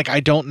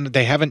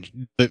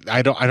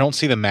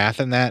see the math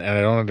in that, and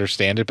I don't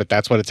understand it, but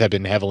that's what it's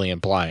been heavily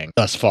implying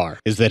thus far,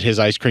 is that his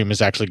ice cream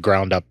is actually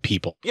ground up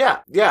people. Yeah,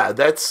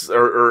 that's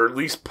or at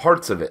least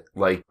parts of it.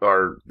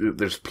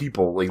 There's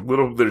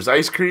people, there's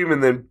ice cream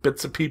and then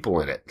bits of people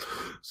in it.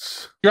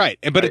 Right,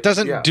 but it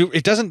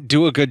doesn't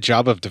do a good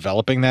job of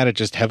developing that. It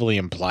just heavily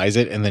implies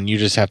it, and then you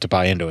just have to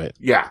buy into it.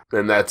 Yeah,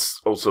 and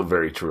that's also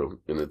very true.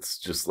 And it's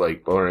just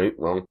all right,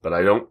 well, but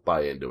I don't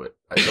buy into it.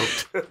 I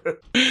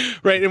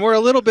don't. Right, and we're a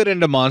little bit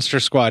into Monster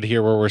Squad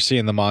here, where we're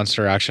seeing the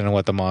monster action and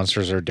what the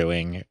monsters are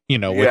doing,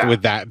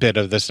 with that bit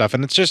of this stuff.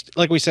 And it's just,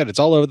 like we said, it's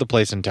all over the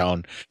place in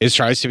tone. It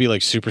tries to be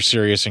super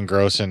serious and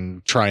gross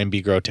and try and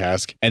be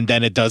grotesque. And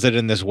then it does it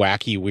in this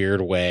wacky,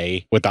 weird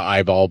way, with the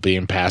eyeball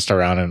being passed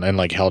around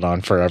and held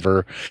on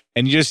forever.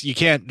 And you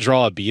can't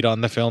draw a beat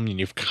on the film, and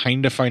you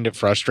kind of find it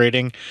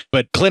frustrating.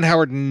 But Clint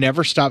Howard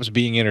never stops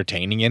being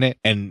entertaining in it.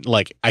 And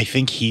I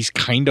think he's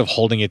kind of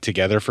holding it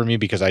together for me,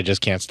 because I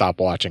just can't stop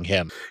watching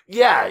him.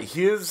 Yeah,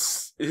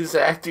 his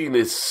acting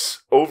is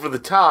over the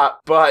top,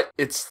 but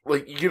it's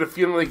you get a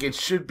feeling like it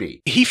should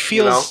be. He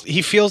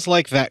feels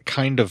like that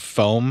kind of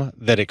foam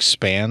that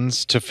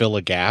expands to fill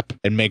a gap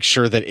and make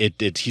sure that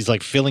he's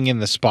filling in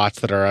the spots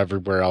that are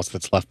everywhere else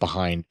that's left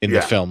behind in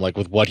the film,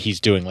 with what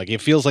he's doing.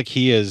 It feels like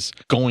he is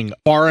going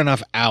far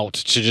enough out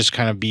to just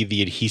kind of be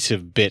the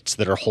adhesive bits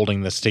that are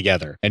holding this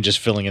together and just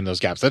filling in those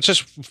gaps. That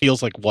just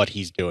feels like what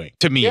he's doing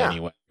to me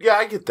anyway. Yeah,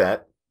 I get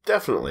that.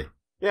 Definitely.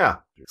 Yeah.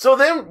 So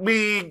then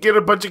we get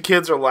a bunch of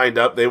kids are lined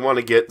up. They want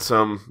to get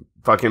some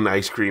fucking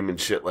ice cream and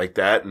shit like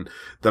that. And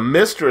the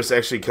mistress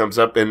actually comes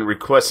up and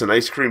requests an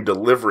ice cream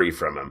delivery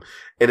from him.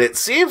 And it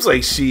seems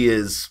like she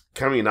is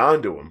coming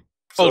on to him.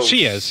 So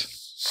she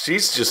is.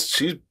 She's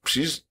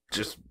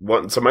just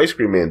wanting some ice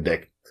cream man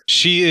dick.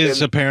 She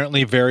is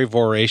apparently very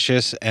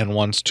voracious and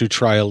wants to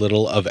try a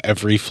little of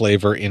every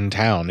flavor in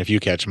town, if you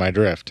catch my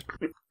drift.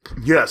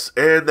 Yes,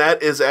 and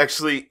that is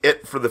actually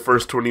it for the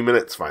first 20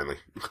 minutes, finally.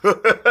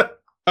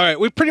 All right,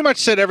 we pretty much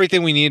said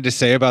everything we needed to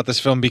say about this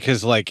film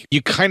because, like,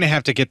 you kind of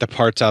have to get the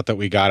parts out that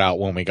we got out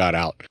when we got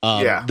out.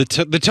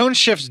 The tone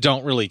shifts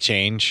don't really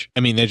change. I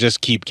mean, they just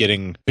keep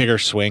getting bigger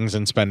swings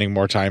and spending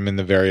more time in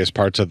the various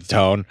parts of the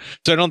tone.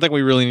 So I don't think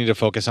we really need to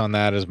focus on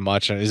that as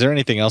much. Is there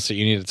anything else that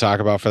you need to talk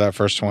about for that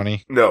first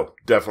 20? No,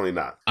 definitely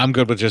not. I'm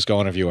good with just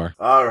going if you are.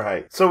 All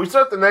right. So we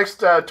start the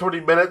next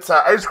 20 minutes.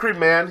 Ice Cream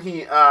Man,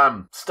 he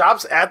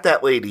stops at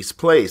that lady's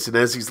place, and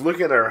as he's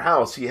looking at her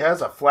house, he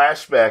has a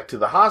flashback to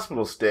the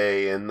hospital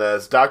stay. And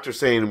the doctor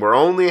saying, we're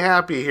only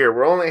happy here,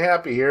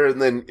 and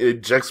then it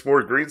injects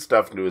more green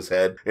stuff into his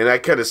head, and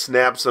that kind of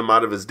snaps him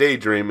out of his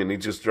daydream, and he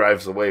just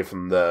drives away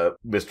from the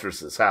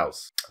mistress's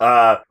house.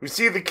 We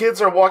see the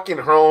kids are walking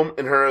home,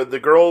 and the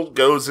girl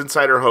goes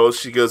inside her house.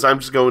 She goes, I'm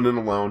just going in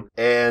alone.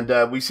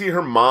 And we see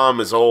her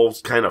mom is all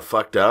kind of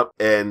fucked up,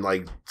 and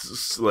like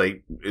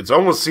it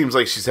almost seems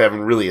like she's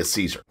having really a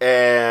seizure.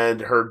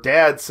 And her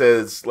dad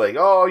says, like,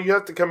 oh, you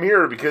have to come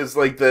here because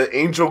like the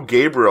angel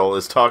Gabriel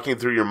is talking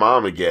through your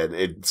mom again.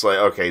 It's like,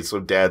 okay, so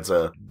dad's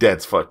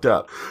fucked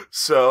up.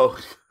 So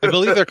I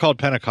believe they're called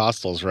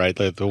Pentecostals, right?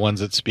 The ones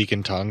that speak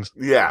in tongues.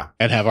 Yeah.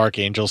 And have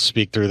archangels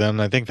speak through them.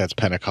 I think that's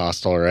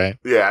Pentecostal, right?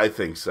 Yeah, I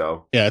think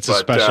so. Yeah, it's a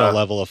special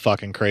level of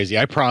fucking crazy.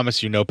 I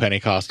promise you no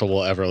Pentecostal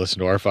will ever listen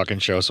to our fucking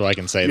show, so I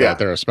can say that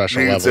they're a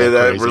special level of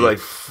crazy. We're like,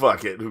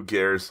 fuck it, who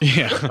cares?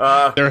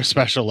 Yeah, they're a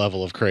special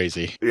level of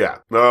crazy. Yeah,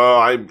 no,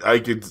 I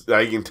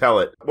can tell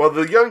it. Well,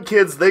 the young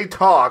kids, they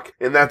talk,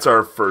 and that's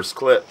our first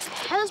clip.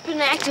 Heather's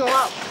been acting a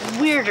lot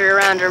weirder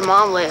around her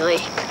mom lately.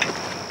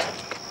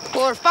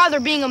 Well, her father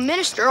being a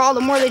minister, all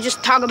the more they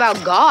just talk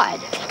about God.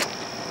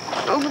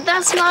 Oh, but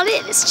that's not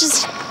it. It's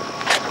just,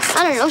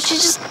 I don't know,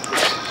 she's just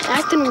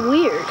acting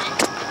weird.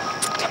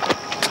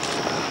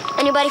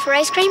 Anybody for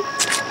ice cream?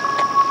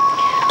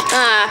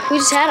 We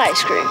just had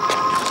ice cream.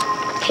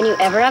 Can you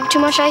ever have too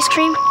much ice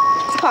cream?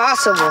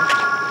 Possible.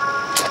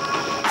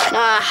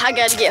 I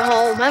gotta get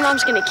home. My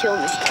mom's gonna kill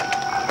me.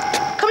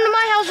 Come to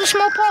my house with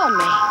small paw on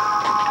me.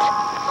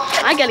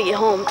 I gotta get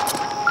home.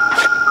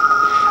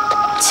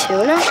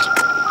 Tuna?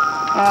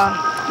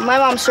 My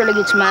mom sort of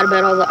gets mad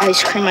about all the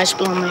ice cream I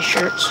spill on my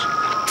shirts.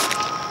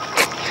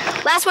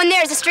 Last one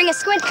there is a string of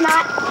squid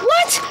knot.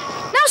 What?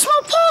 Now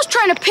Small Paul's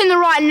trying to pin the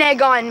rotten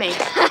egg on me.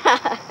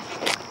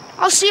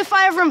 I'll see if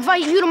I ever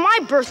invite you to my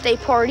birthday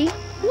party.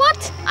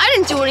 What? I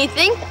didn't do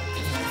anything.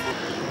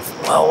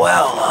 Well,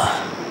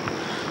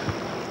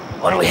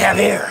 what do we have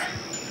here?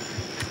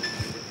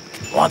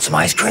 Want some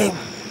ice cream?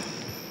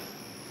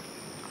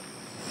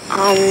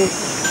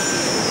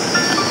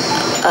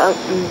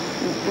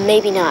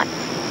 Maybe not.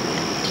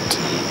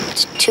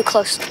 Too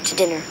close to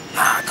dinner.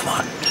 Come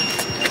on.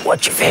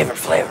 What's your favorite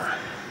flavor?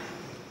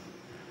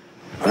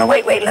 Oh, no,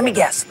 wait, let me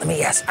guess.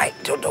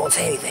 Don't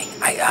say anything.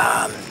 I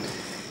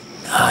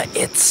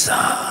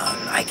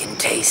can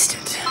taste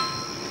it.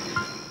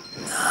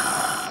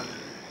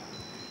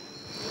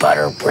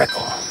 Butter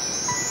brickle.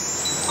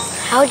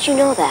 How'd you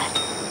know that?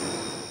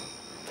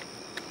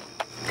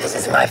 Because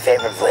it's my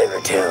favorite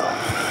flavor, too.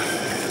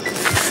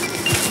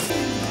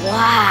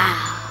 Wow.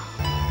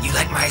 You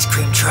like my ice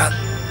cream truck?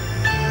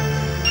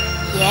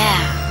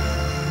 Yeah.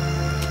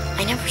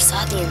 I never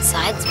saw the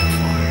insides before.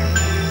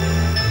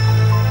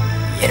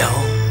 You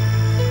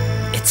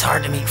know, it's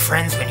hard to meet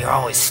friends when you're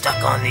always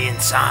stuck on the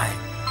inside.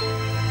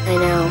 I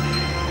know.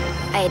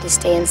 I had to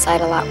stay inside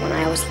a lot when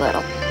I was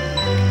little.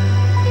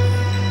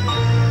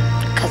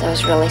 Because I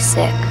was really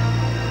sick.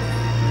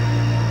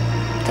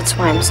 That's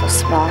why I'm so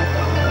small.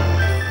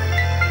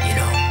 You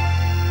know,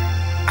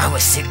 I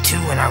was sick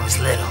too when I was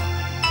little.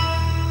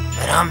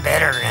 But I'm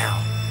better now.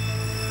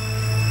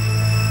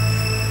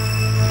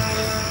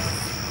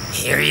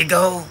 Here you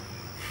go.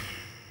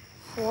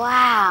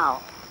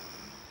 Wow.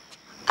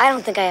 I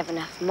don't think I have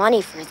enough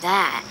money for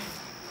that.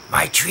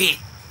 My treat.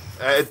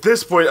 At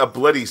this point, a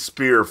bloody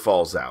spear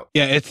falls out.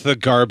 Yeah, it's the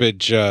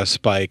garbage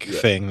spike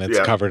thing that's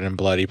covered in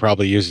blood. He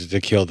probably used it to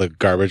kill the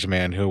garbage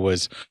man who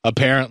was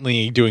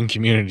apparently doing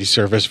community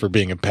service for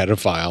being a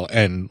pedophile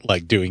and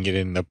like doing it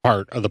in the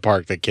part of the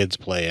park that kids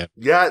play in.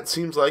 Yeah, it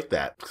seems like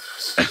that.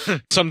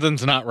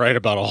 Something's not right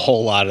about a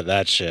whole lot of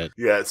that shit.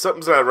 Yeah,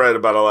 something's not right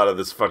about a lot of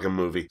this fucking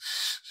movie.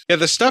 Yeah,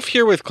 the stuff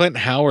here with Clint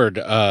Howard,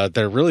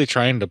 they're really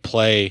trying to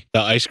play the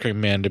ice cream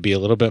man to be a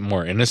little bit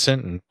more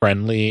innocent and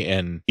friendly,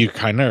 and you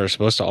kind of are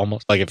supposed to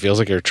almost like it feels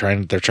like they're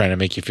trying to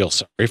make you feel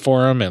sorry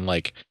for him and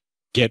like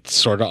get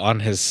sort of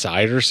on his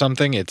side or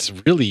something. It's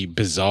really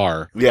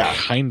bizarre. Yeah,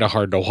 kind of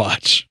hard to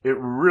watch. It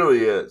really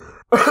is.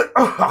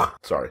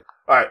 Sorry.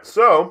 All right,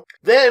 so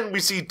then we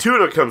see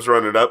Tuna comes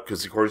running up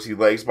because, of course, he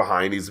lags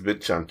behind. He's a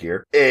bit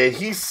chunkier, and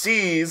he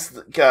sees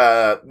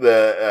the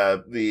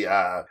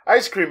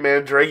ice cream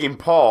man dragging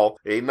Paul.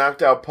 He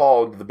knocked out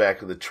Paul into the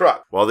back of the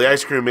truck. Well, the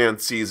ice cream man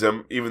sees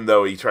him, even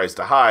though he tries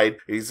to hide.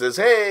 He says,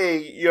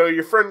 "Hey,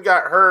 your friend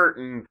got hurt,"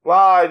 and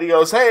blah. And he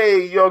goes,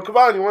 "Hey, come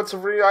on, you want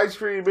some free ice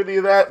cream? Any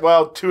of that?"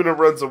 Well, Tuna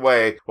runs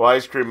away. Well,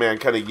 ice cream man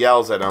kind of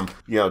yells at him,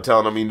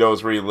 telling him he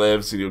knows where he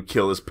lives and he'll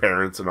kill his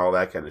parents and all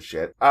that kind of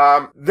shit.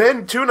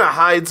 Then Tuna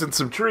hides in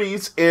some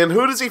trees, and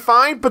who does he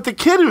find but the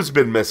kid who's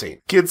been missing?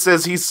 Kid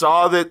says he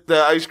saw that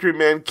the ice cream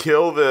man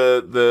kill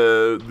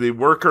the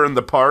worker in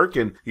the park,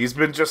 and he's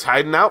been just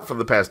hiding out for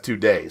the past 2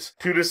 days.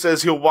 Tuna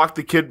says he'll walk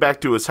the kid back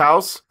to his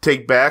house,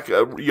 take back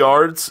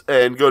yards,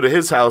 and go to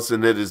his house,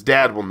 and then his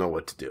dad will know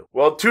what to do.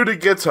 Well, Tuna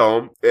gets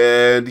home,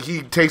 and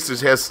he has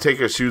to take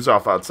his shoes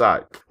off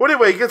outside. Well,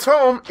 anyway, he gets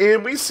home,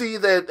 and we see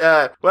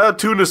that,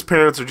 Tuna's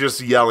parents are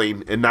just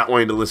yelling and not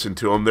wanting to listen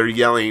to him. They're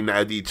yelling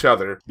at each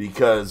other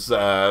because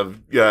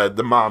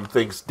the mom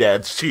thinks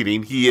dad's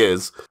cheating. He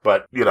is.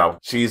 But,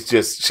 she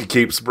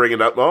keeps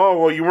bringing up, "Oh,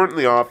 well, you weren't in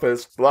the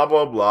office," blah,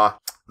 blah, blah.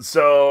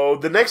 So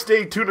the next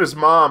day, Tuna's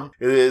mom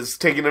is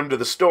taking him to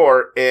the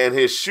store, and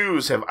his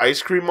shoes have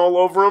ice cream all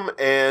over them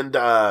and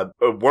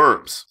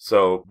worms.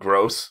 So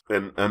gross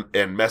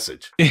and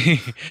message.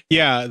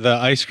 Yeah, the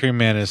ice cream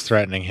man is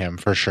threatening him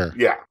for sure.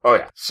 Yeah. Oh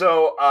yeah.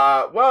 So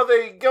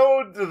they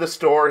go to the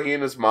store, he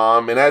and his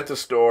mom, and at the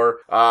store,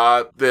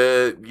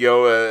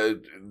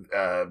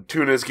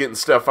 Tuna's getting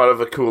stuff out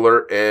of a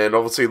cooler, and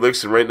obviously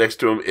looks, and right next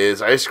to him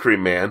is Ice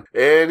Cream Man,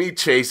 and he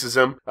chases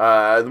him.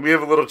 We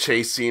have a little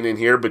chase scene in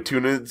here, but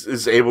Tuna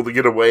is able to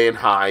get away and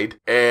hide,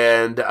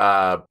 and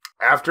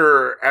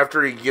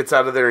after he gets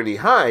out of there and he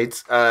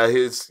hides,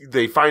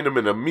 they find him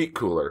in a meat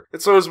cooler.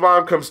 And so his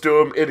mom comes to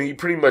him, and he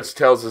pretty much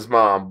tells his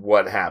mom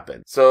what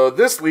happened. So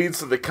this leads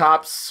to the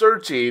cops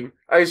searching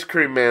Ice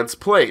Cream Man's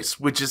place,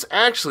 which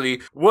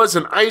was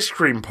an ice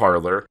cream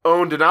parlor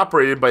owned and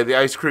operated by the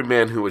Ice Cream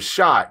Man who was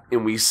shot.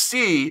 And we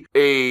see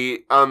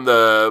on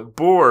the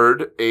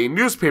board a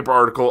newspaper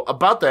article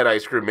about that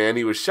Ice Cream Man.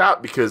 He was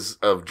shot because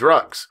of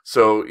drugs.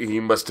 So he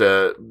must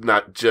have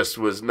not just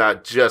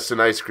an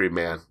ice cream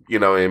man. You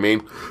know what I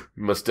mean?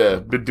 He must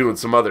have been doing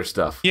some other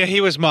stuff. Yeah,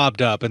 he was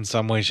mobbed up in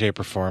some way, shape,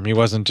 or form. He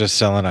wasn't just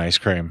selling ice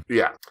cream.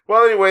 Yeah.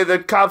 Well, anyway, the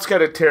cops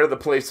kind of tear the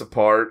place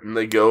apart, and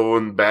they go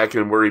back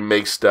and where he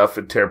makes stuff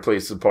and tear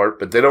place apart,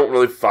 but they don't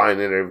really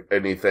find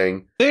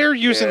anything. They're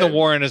using the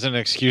warrant as an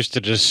excuse to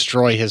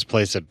destroy his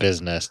place of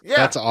business. Yeah,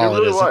 that's all it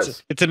really is.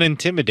 was. It's an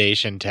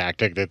intimidation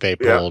tactic that they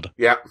pulled.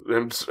 Yeah.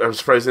 I'm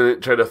surprised they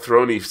didn't try to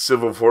throw any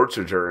civil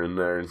forfeiture in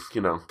there and,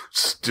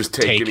 just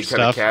take any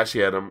kind of cash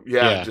at him.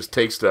 Yeah, just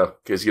take stuff,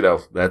 because,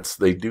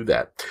 they do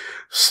that.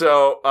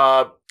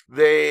 So,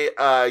 they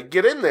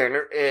get in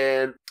there,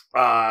 and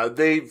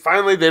they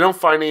don't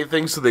find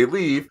anything, so they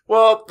leave.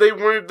 Well, they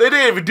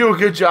didn't even do a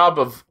good job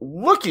of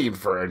looking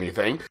for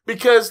anything,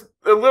 because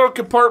a little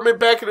compartment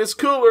back in his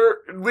cooler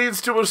leads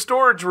to a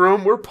storage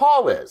room where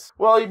Paul is.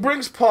 Well, he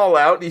brings Paul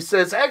out, and he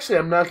says, "Actually,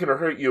 I'm not going to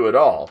hurt you at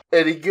all."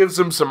 And he gives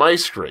him some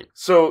ice cream.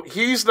 So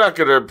he's not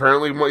going to,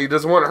 apparently, he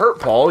doesn't want to hurt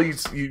Paul.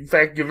 He's, in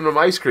fact, giving him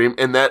ice cream,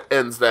 and that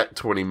ends that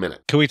 20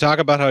 minutes. Can we talk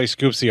about how he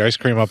scoops the ice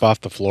cream up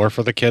off the floor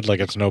for the kid? Like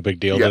it's no big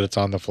deal that it's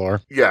on the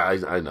floor? Yeah,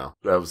 I know.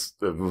 That was...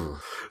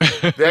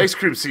 the ice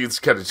cream scenes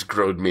kind of just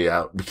growed me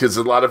out, because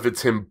a lot of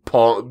it's him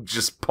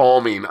just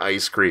palming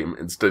ice cream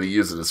instead of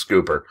using a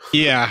scooper.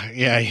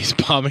 Yeah, he's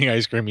palming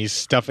ice cream. He's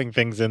stuffing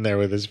things in there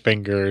with his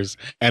fingers,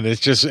 and it's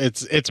just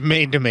it's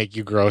made to make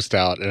you grossed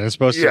out, and it's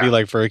supposed to be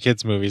like, for a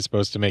kids movie, it's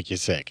supposed to make you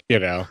sick,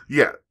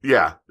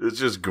 Yeah, it's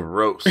just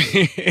gross.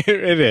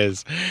 It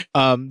is.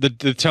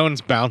 The tone's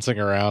bouncing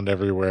around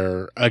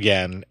everywhere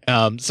again.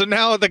 So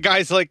now the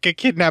guy's like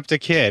kidnapped a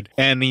kid,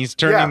 and he's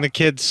turning the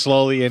kid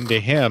slowly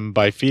into him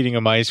by feeding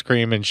him ice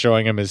cream and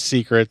showing him his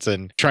secrets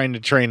and trying to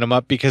train him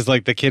up, because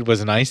like the kid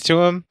was nice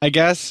to him, I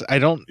guess.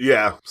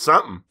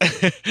 Something.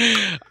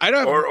 I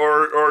don't.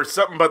 Or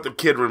something about the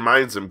kid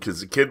reminds him,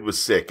 because the kid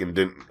was sick and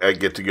didn't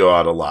get to go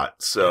out a lot.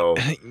 So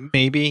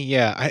maybe,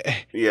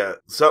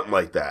 something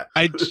like that.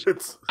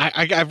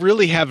 I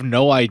really have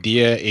no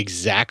idea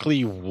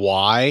exactly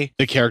why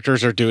the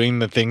characters are doing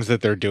the things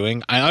that they're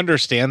doing. I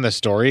understand the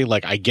story,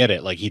 like I get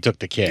it, like he took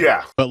the kid.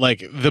 Yeah. But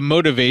like the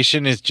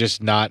motivation is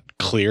just not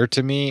clear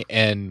to me,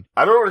 and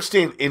I don't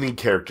understand any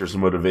character's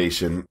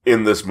motivation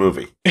in this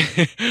movie.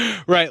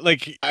 Right,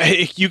 like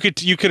you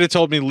could have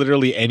told me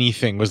literally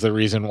anything was the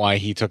reason why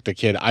he took the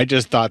kid. I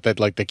just thought that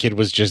like the kid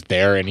was just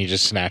there and he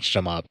just snatched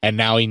him up, and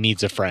now he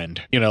needs a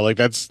friend. Like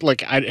that's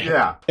like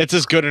it's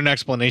as good an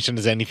explanation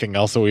as anything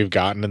else that we've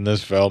gotten in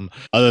this film,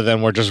 other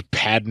than we're just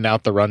padding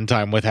out the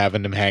runtime with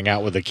having him hang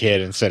out with a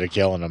kid instead of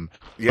killing him.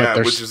 Yeah,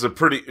 which is a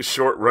pretty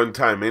short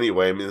runtime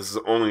anyway. I mean, this is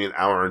only an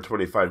hour and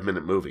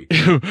 25-minute movie.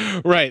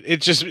 Right.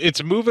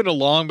 It's moving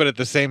along, but at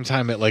the same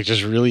time, it like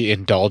just really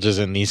indulges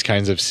in these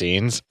kinds of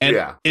scenes.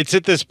 And it's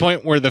at this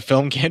point where the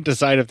film can't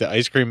decide if the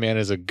ice cream man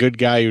is a good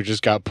guy who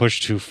just got got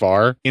pushed too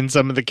far in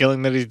some of the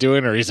killing that he's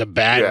doing, or he's a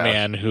bad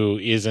man who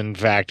is in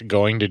fact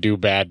going to do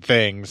bad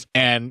things.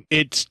 And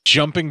it's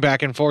jumping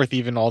back and forth,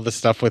 even all the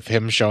stuff with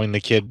him showing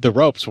the kid the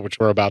ropes, which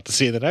we're about to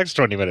see in the next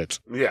 20 minutes.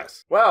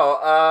 Yes.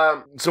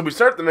 Well, so we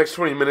start the next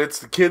 20 minutes.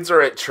 The kids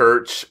are at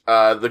church.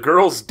 The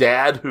girl's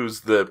dad,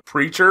 who's the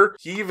preacher,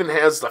 he even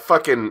has the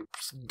fucking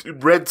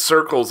red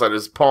circles on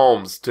his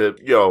palms to,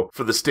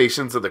 for the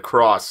Stations of the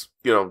Cross.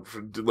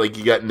 Like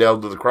he got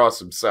nailed to the cross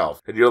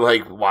himself. And you're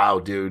like, wow,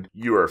 dude,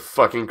 you are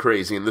fucking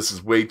crazy. And this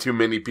is way too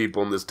many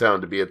people in this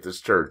town to be at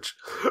this church.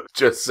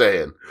 Just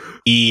saying.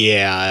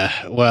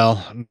 Yeah.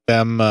 Well,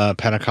 them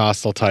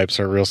Pentecostal types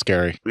are real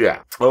scary.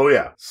 Yeah. Oh,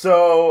 yeah.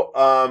 So,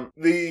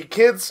 the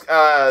kids,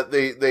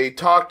 they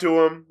talk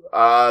to him.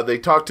 They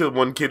talked to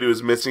one kid who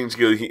was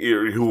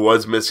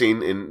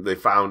missing, and they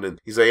found him.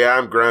 He's like, yeah,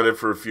 I'm grounded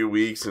for a few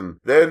weeks.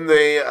 And then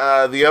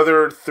the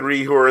other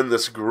three who are in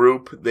this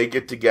group, they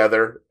get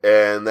together,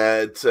 and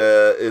that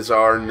is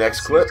our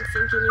next clip.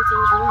 Think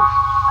anything's wrong.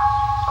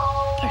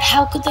 But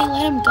how could they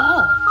let him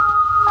go?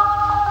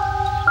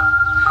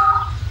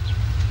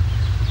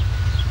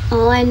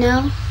 All I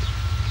know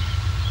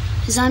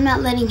is I'm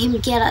not letting him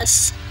get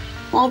us.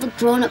 All the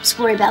grown-ups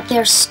worry about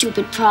their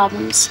stupid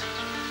problems.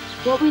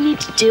 What we need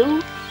to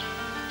do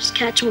is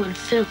catch him on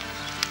film.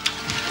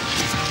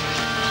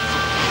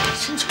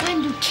 Since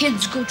when do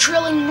kids go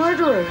trailing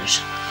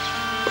murderers?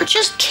 We're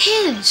just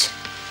kids.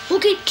 We'll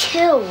get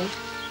killed.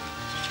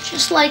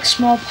 Just like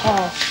Small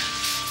Paul.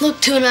 Look,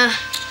 Tuna,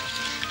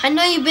 I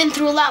know you've been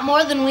through a lot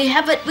more than we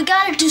have, but we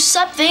gotta do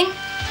something.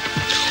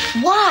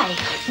 Why?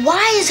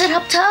 Why is it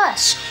up to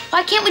us?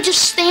 Why can't we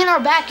just stay in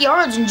our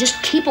backyards and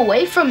just keep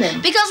away from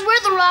him? Because we're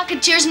the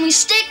Rocketeers and we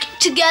stick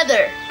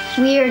together.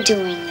 We're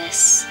doing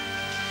this.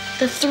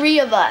 The three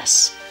of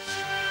us.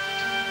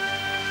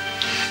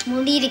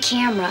 We'll need a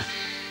camera.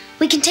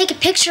 We can take a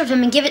picture of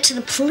him and give it to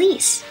the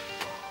police.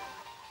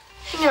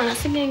 Hang on, I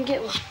think I can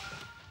get one.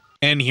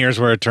 And here's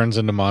where it turns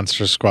into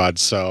Monster Squad.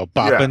 So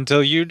bop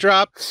until you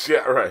drop. Yeah,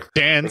 right.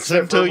 Dance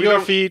until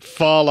your feet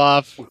fall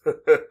off.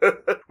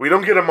 We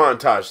don't get a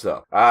montage,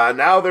 though.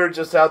 Now they're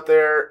just out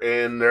there,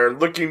 and they're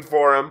looking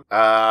for him.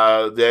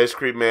 The Ice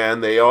Cream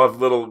Man, they all have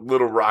little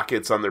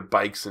rockets on their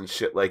bikes and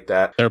shit like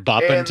that. They're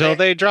bopping until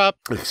they drop.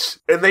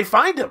 And they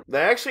find him.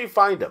 They actually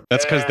find him.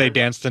 That's because they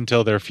danced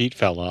until their feet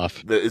fell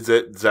off. Is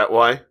that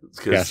why?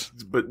 Yes.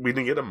 But we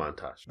didn't get a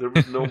montage. There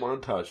was no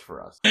montage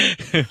for us.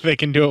 They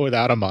can do it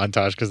without a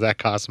montage because that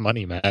costs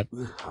money, Matt.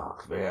 Oh,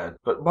 man.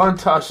 But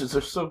montages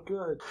are so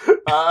good.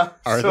 Are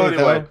so they,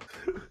 anyway.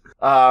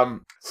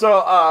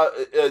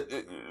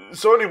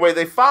 So anyway,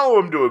 they follow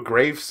him to a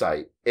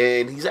gravesite,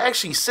 and he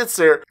actually sits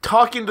there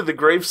talking to the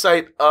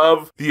gravesite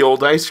of the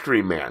old Ice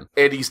Cream Man.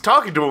 And he's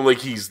talking to him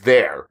like he's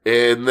there.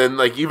 And then,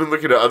 like, even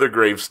looking at other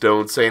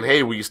gravestones saying,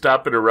 hey, will you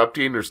stop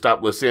interrupting or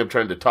stop listening? I'm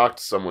trying to talk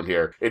to someone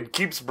here. And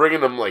keeps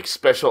bringing him, like,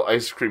 special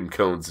ice cream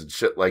cones and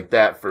shit like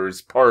that for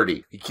his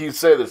party. He keeps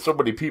saying there's so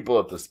many people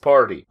at this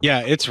party. Yeah,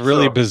 it's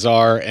really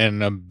bizarre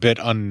and a bit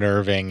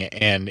unnerving,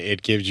 and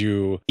it gives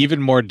you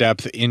even more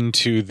depth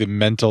into the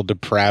mental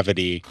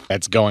depravity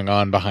that's going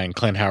on behind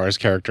Clint Howard's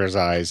character's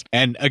eyes.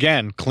 And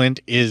again, Clint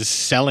is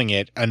selling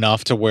it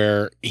enough to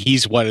where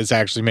he's what is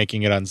actually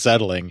making it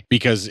unsettling,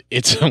 because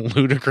it's a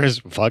ludicrous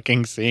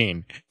fucking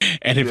scene.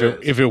 And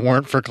if it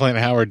weren't for Clint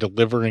Howard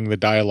delivering the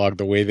dialogue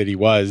the way that he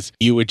was,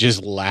 you would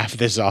just laugh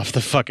this off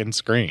the fucking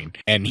screen.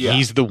 And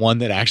he's the one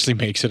that actually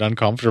makes it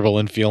uncomfortable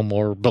and feel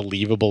more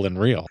believable and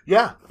real.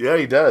 Yeah,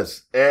 he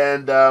does.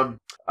 And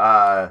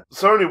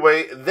so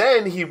anyway,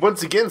 then he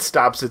once again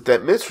stops at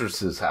that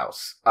mistress's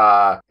house.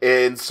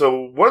 And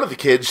so one of the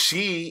kids,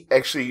 she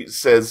actually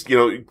says,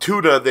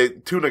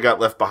 Tuna got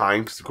left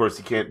behind because, of course,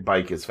 he can't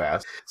bike as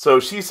fast. So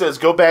she says,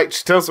 go back.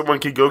 She tells someone,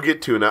 can go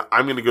get Tuna.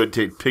 I'm going to go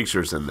take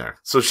pictures in there.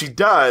 So she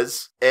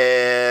does.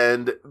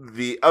 And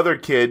the other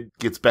kid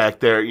gets back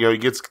there, he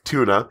gets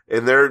Tuna,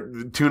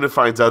 and Tuna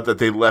finds out that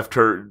they left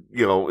her,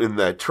 in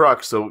that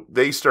truck. So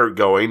they start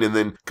going. And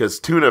then, because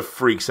Tuna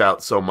freaks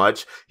out so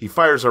much, he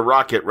fires a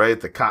rocket right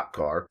at the cop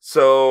car.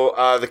 So,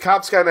 the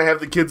cops kind of have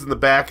the kids in the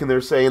back, and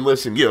they're saying,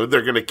 listen, they're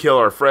going to kill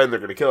our friend. They're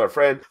going to kill our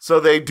friend. So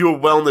they do a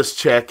wellness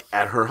check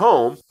at her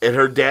home, and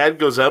her dad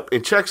goes up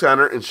and checks on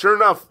her. And sure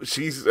enough,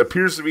 she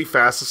appears to be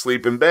fast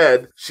asleep in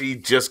bed. She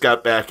just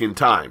got back in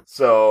time.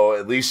 So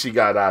at least she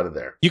got out of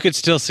there. You could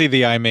still see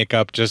the eye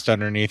makeup just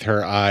underneath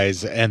her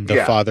eyes, and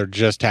the father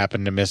just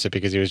happened to miss it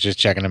because he was just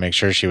checking to make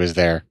sure she was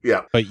there.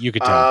 Yeah. But you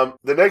could tell.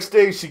 The next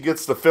day, she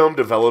gets the film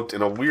developed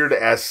in a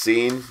weird-ass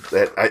scene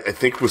that I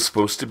think was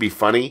supposed to be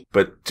funny,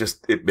 but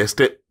just it missed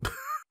it.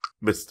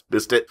 Missed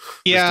it.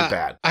 Yeah, missed it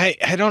bad.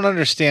 I don't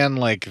understand,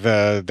 like,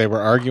 they were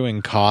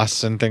arguing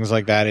costs and things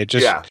like that. It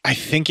just, I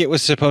think it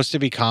was supposed to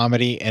be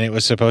comedy, and it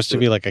was supposed to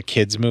be like a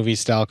kids movie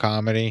style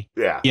comedy.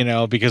 Yeah.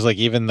 Because like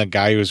even the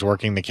guy who's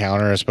working the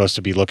counter is supposed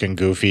to be looking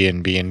goofy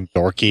and being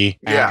dorky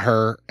at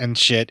her and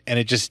shit. And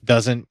it just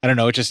doesn't, I don't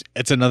know.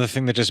 It's another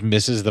thing that just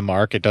misses the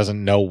mark. It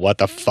doesn't know what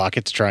the fuck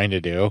it's trying to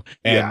do.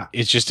 And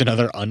it's just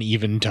another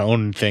uneven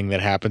tone thing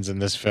that happens in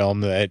this film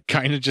that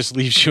kind of just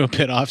leaves you a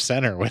bit off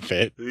center with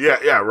it.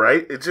 Yeah, right.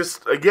 right? It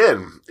just,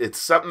 again, it's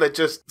something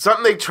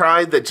they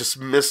tried that just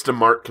missed a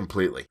mark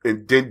completely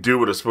and didn't do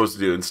what it's supposed to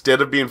do.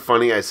 Instead of being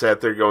funny, I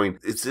sat there going,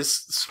 is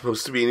this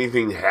supposed to be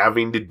anything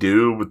having to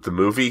do with the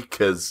movie?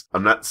 Because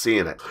I'm not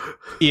seeing it.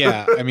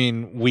 Yeah, I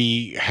mean,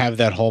 we have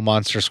that whole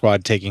Monster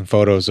Squad taking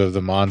photos of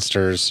the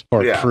monsters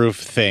or proof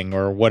thing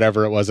or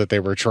whatever it was that they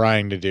were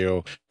trying to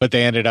do, but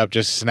they ended up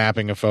just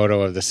snapping a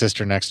photo of the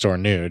sister next door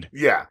nude.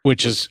 Yeah.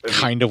 Which is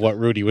kind of what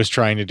Rudy was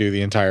trying to do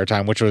the entire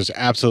time, which was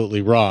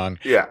absolutely wrong.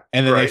 Yeah.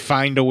 And then they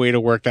find a way to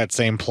work that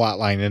same plot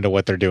line into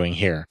what they're doing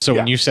here. So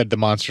when you said the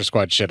Monster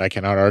Squad shit, I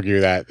cannot argue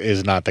that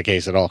is not the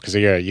case at all. Because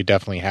you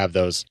definitely have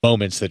those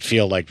moments that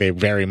feel like they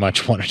very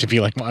much wanted to be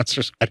like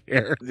Monster Squad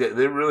here. Yeah,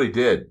 they really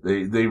did.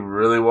 They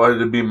really wanted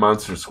to be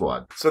Monster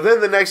Squad. So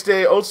then the next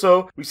day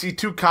also, we see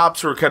two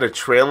cops who are kind of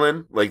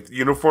trailing, like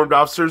uniformed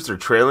officers. They're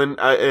trailing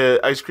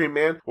Ice Cream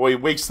Man. Well, he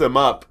wakes them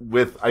up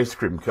with ice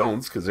cream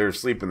cones because they're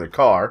asleep in their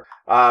car.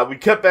 We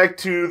cut back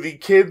to the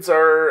kids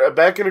are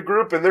back in a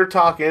group and they're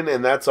talking,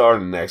 and that's our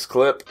next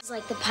clip. It's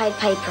like the Pied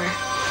Piper,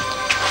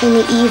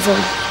 only evil.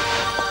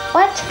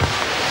 What?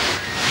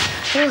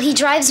 Well, he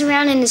drives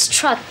around in his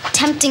truck,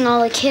 tempting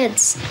all the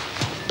kids,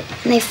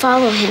 and they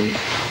follow him.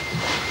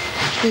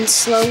 And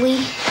slowly,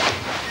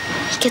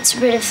 he gets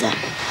rid of them,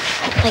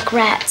 like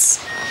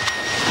rats.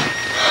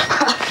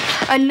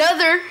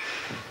 Another.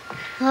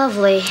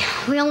 Lovely.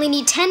 We only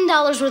need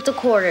 $10 worth of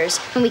quarters,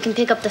 and we can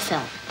pick up the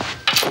film.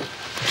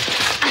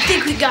 I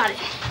think we got it.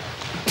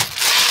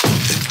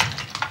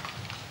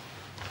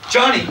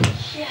 Johnny!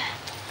 Yeah.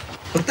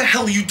 What the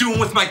hell are you doing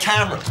with my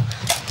camera?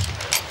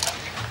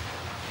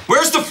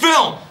 Where's the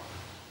film?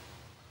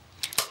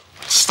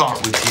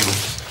 Start with you.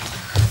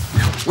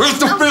 Where's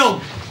the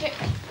film? Here.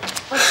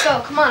 Let's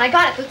go. Come on, I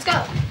got it. Let's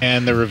go.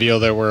 And the reveal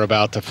that we're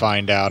about to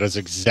find out is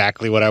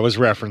exactly what I was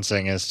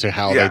referencing as to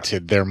how they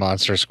did their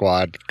Monster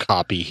Squad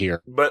copy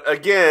here. But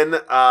again,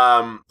 this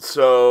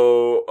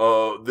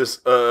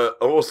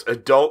almost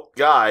adult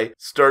guy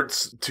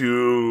starts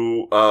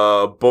to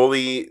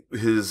bully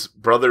his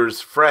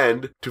brother's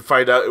friend to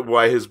find out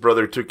why his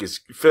brother took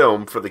his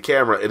film for the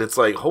camera. And it's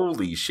like,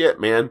 holy shit,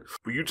 man.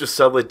 Will you just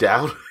settle it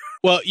down?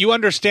 Well, you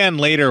understand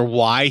later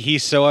why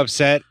he's so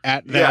upset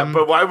at them. Yeah,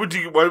 but why would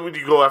you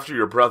go after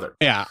your brother?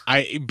 Yeah,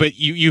 but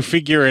you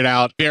figure it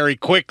out very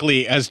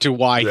quickly as to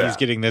why he's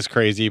getting this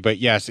crazy. But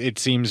yes, it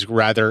seems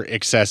rather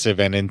excessive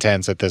and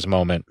intense at this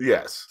moment.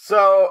 Yes.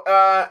 So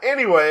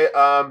anyway,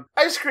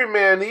 Ice Cream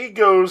Man, he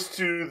goes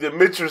to the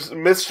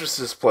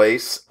mistress's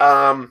place.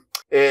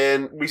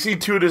 And we see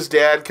Tuna's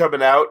dad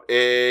coming out,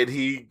 and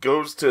he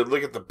goes to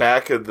look at the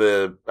back of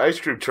the ice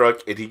cream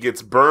truck, and he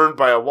gets burned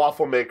by a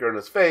waffle maker in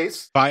his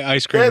face. By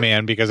Ice Cream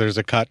Man, because there's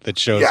a cut that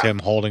shows him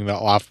holding the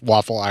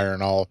waffle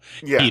iron all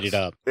heated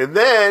up. And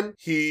then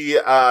the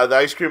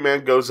Ice Cream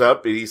Man goes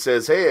up, and he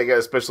says, hey, I got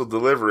a special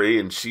delivery,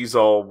 and she's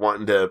all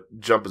wanting to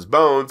jump his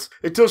bones,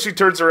 until she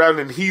turns around,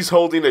 and he's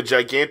holding a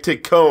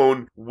gigantic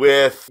cone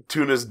with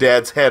Tuna's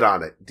dad's head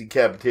on it,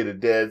 decapitated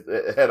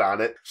dad's head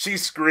on it. She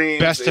screams.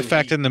 Best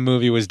effect in the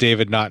movie was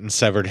David Naughton's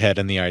severed head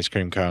in the ice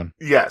cream cone.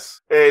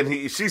 Yes.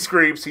 And she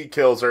screams, he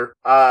kills her.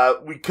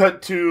 We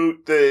cut to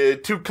the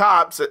two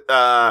cops.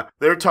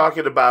 They're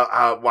talking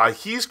about why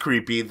he's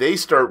creepy. They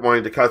start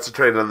wanting to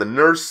concentrate on the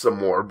nurse some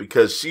more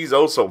because she's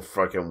also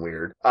fucking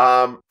weird.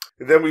 And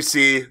then we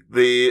see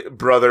the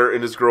brother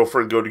and his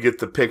girlfriend go to get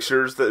the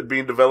pictures that are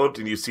being developed,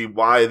 and you see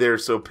why they're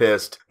so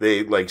pissed.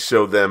 They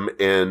show them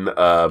in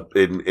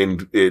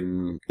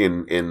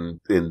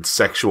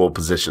sexual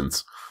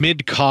positions.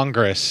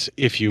 Mid-Congress,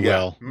 if you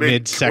will.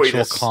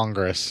 Mid-sexual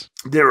Congress.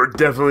 They were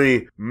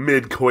definitely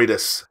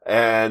mid-coitus.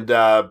 And,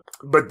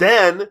 but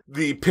then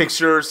the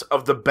pictures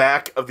of the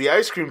back of the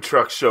ice cream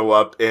truck show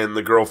up, and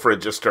the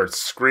girlfriend just starts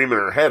screaming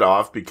her head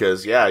off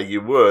because, yeah,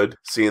 you would,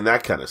 seeing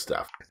that kind of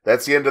stuff.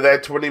 That's the end of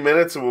that 20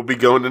 minutes, and we'll be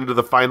going into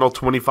the final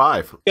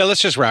 25. Yeah, let's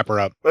just wrap her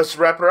up. Let's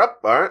wrap her up.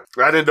 All right.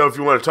 I didn't know if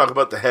you want to talk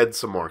about the head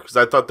some more, because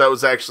I thought that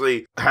was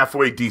actually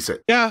halfway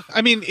decent. Yeah,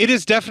 I mean, it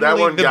is definitely...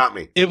 That one got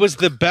me. It was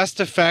the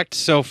best effect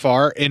so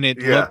far, and it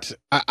looked...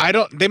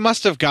 They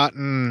must have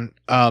gotten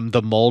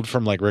the mold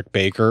from like Rick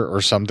Baker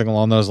or something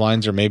along those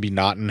lines, or maybe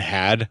Naughton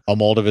had a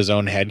mold of his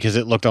own head because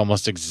it looked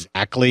almost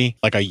exactly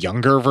like a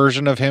younger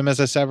version of him as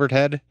a severed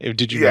head.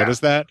 Did you notice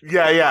that?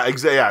 Yeah,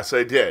 exactly. Yes,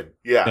 I did.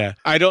 Yeah.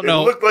 I don't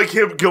know. It looked like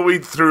him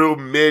going through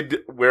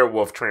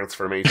mid-werewolf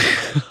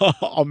transformation.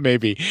 Oh,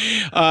 maybe.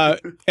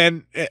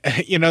 And,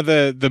 you know,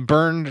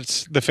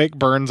 the fake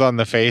burns on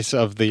the face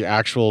of the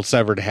actual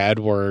severed head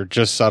were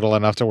just subtle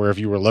enough to where if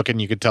you were looking,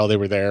 you could tell they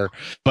were there,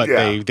 but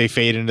they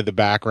fade into the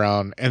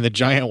background, and the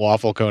giant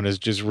waffle cone is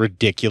just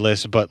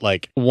ridiculous. But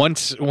like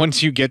once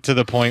you get to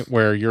the point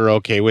where you're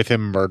okay with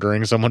him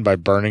murdering someone by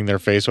burning their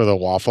face with a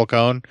waffle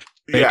cone,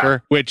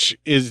 maker, which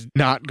is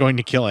not going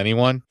to kill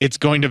anyone. It's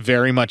going to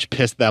very much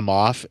piss them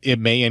off. It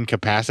may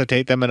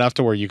incapacitate them enough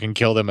to where you can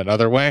kill them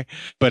another way,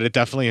 but it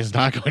definitely is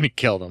not going to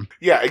kill them.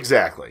 Yeah,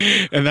 exactly.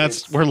 And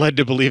we're led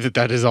to believe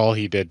that is all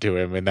he did to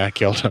him, and that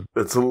killed him.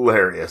 That's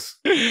hilarious.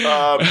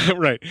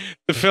 Right.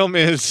 The film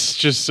is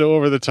just so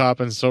over the top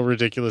and so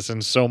ridiculous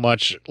and so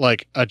much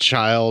like a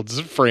child's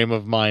frame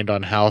of mind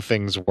on how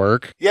things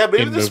work. Yeah,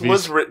 maybe this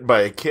was written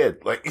by a kid.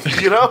 Like,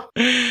 you know?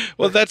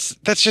 Well, that's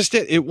just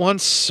it. It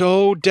wants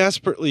so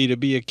desperately to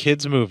be a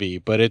kid's movie,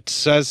 but it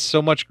says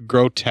so much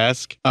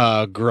grotesque,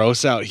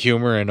 gross out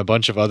humor and a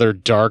bunch of other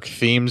dark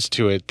themes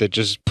to it that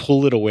just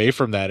pull it away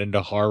from that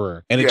into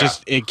horror. And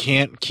it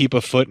can't keep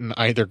a foot in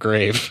either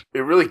grave.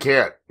 It really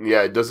can't.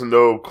 Yeah, it doesn't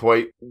know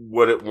quite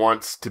what it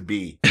wants to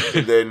be.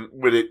 And then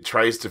when it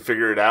tries to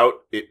figure it out,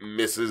 it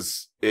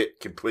misses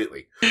it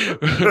completely.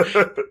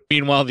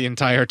 Meanwhile, the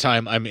entire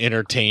time I'm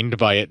entertained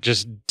by it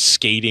just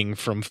skating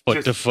from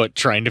foot to foot,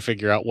 trying to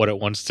figure out what it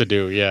wants to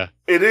do. Yeah.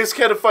 It is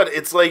kind of fun.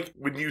 It's like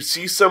when you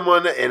see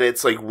someone and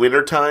it's like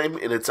wintertime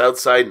and it's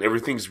outside and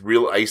everything's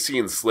real icy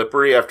and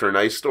slippery after an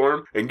ice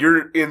storm and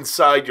you're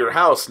inside your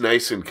house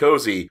nice and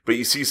cozy, but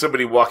you see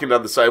somebody walking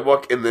down the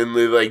sidewalk and then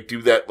they like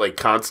do that like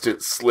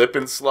constant slip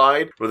and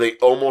slide where they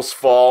almost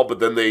fall, but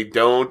then they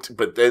don't,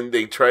 but then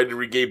they try to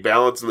regain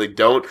balance and they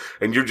don't,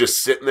 and you're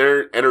just sitting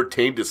there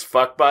entertained as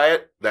fuck by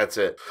it. That's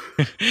it.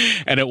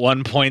 And at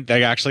one point,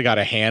 they actually got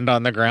a hand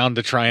on the ground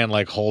to try and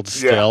like hold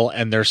still,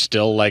 and they're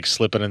still like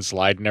slipping and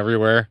sliding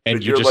everywhere,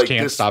 and you just like,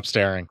 can't stop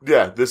staring.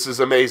 Yeah, this is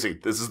amazing.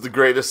 This is the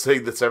greatest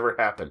thing that's ever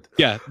happened.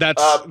 Yeah,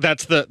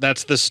 that's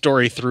the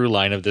story through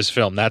line of this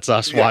film. That's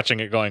us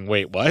watching it, going,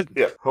 "Wait, what?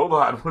 Yeah, hold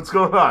on, what's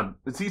going on?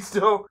 Is he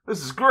still?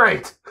 This is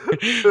great."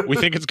 We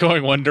think it's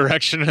going one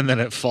direction, and then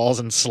it falls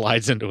and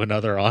slides into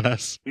another on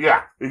us.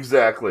 Yeah,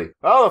 exactly.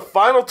 Well, the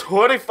final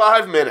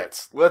 25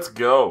 minutes. Let's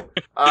go.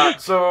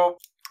 So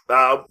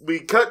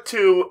we cut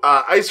to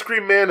Ice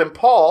Cream Man and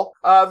Paul.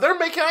 They're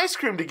making ice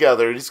cream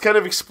together, and he's kind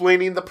of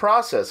explaining the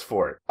process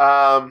for it.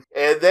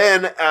 And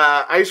then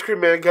Ice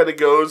Cream Man kind of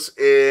goes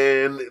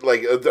in,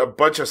 like, a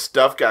bunch of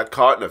stuff got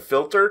caught in a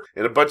filter,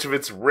 and a bunch of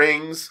its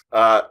rings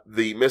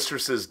the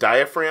mistress's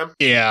diaphragm.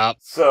 Yeah.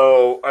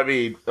 So, I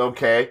mean,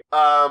 okay.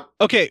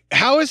 Okay,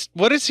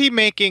 what is he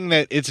making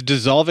that it's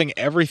dissolving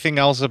everything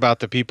else about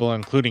the people,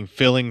 including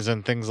fillings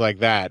and things like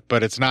that,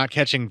 but it's not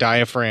catching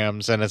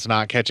diaphragms and it's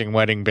not catching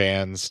wedding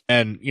bands?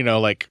 And, you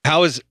know, like,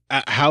 how is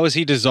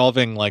he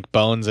dissolving, like,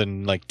 bones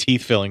and, like,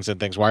 teeth fillings and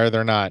things? Why are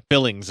there not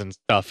fillings and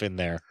stuff in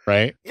there,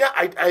 right? Yeah,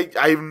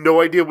 I have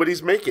no idea what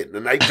he's making,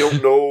 and I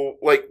don't know,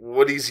 like,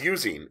 what he's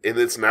using, and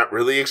it's not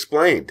really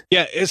explained.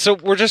 Yeah, so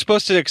we're just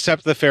supposed to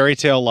accept the fairy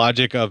tale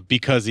logic of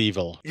because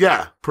evil.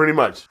 Yeah, pretty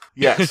much.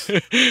 Yes.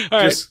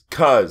 Just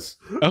cuz.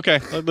 Okay,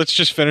 let's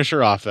just finish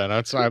her off then. I'll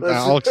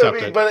accept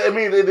it. But, I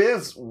mean, it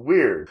is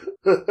weird.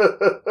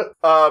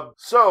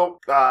 So,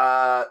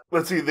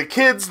 let's see, the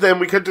kids, then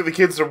we cut to the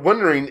kids are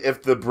wondering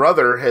if the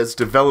brother has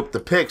developed the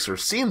pics or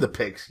seen the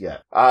pics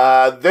yet.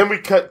 Then we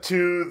cut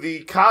to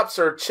the cops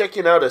are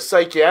checking out a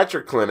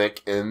psychiatric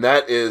clinic, and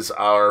that is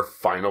our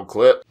final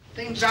clip.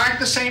 Things aren't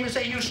the same as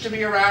they used to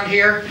be around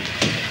here.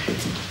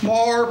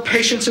 More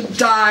patients have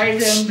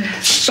died and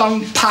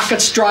some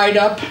pockets dried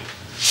up.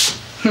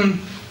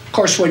 Of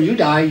course, when you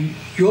die,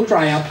 you'll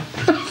dry up.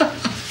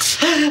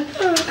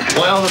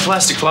 Why all the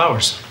plastic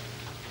flowers?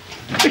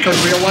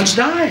 Because real ones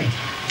die.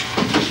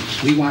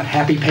 We want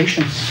happy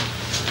patients.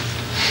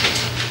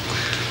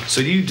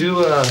 So do you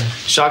do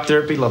shock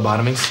therapy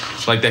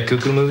lobotomies, like that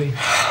Cuckoo movie?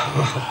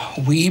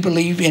 We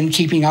believe in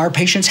keeping our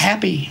patients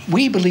happy.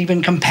 We believe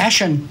in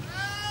compassion.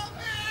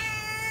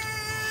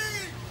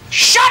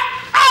 Shut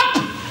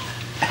up!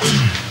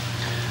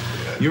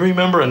 You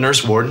remember a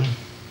nurse warden?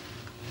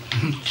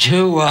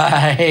 Do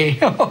I?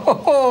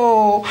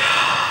 Oh,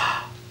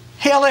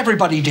 hell,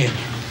 everybody did.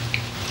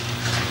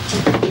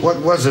 What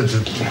was it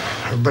that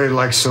everybody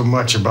liked so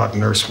much about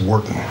Nurse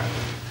Wharton?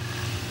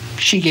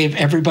 She gave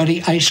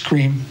everybody ice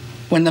cream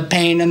when the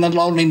pain and the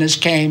loneliness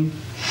came.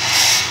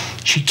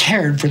 She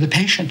cared for the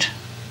patient.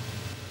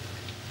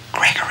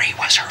 Gregory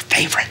was her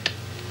favorite.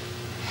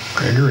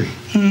 Gregory?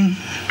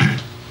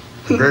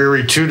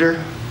 Gregory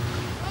Tudor?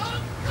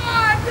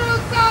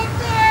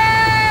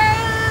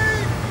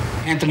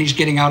 Anthony's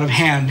getting out of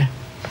hand.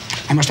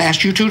 I must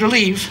ask you two to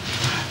leave.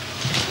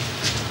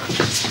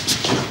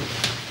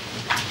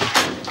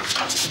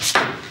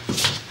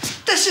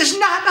 This is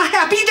not a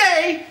happy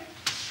day.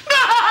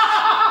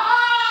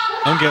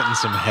 I'm getting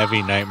some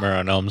heavy Nightmare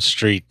on Elm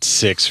Street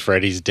 6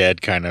 Freddy's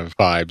Dead kind of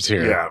vibes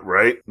here. Yeah,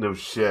 right? No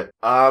shit.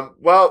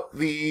 Well,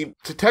 the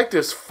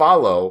detectives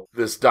follow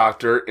this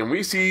doctor, and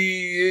we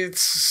see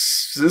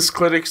this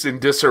clinic's in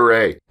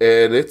disarray,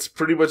 and it's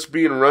pretty much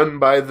being run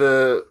by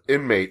the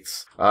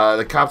inmates.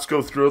 The cops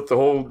go through it, the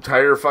whole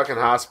entire fucking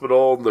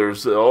hospital.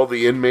 There's all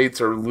the inmates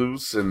are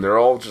loose, and they're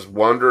all just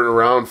wandering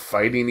around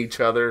fighting each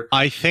other.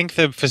 I think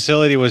the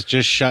facility was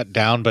just shut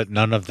down, but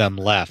none of them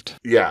left.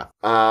 Yeah.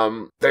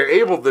 They're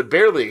able to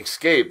barely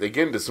escape. They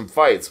get into some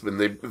fights,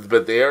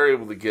 but they are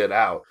able to get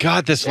out.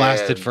 God, this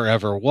lasted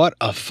forever. What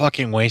a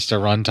fucking waste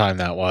of runtime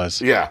that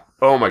was. Yeah.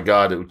 Oh my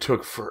God, it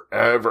took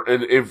forever,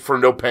 and for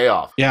no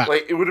payoff. Yeah.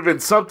 Like, it would have been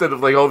something if,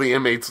 like, all the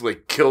inmates,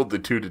 like, killed the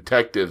two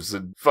detectives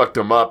and fucked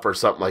them up or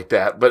something like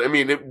that. But, I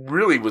mean, it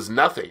really was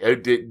nothing.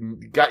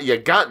 You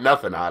got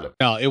nothing out of it.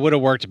 No, it would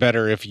have worked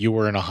better if you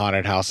were in a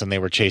haunted house and they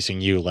were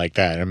chasing you like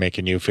that and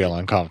making you feel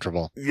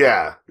uncomfortable.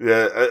 Yeah.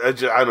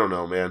 I don't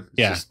know, man.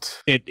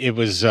 It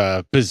was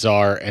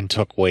bizarre and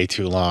took way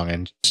too long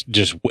and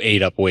just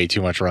ate up way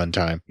too much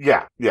runtime.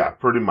 Yeah,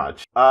 pretty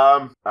much.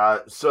 Then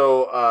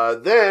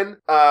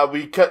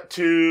we cut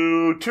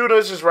to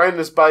Tuna's just riding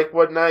his bike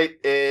one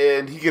night,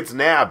 and he gets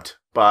nabbed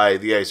by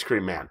the ice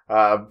cream man.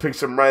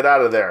 Picks him right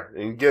out of there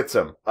and gets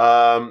him.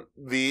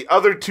 The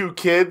other two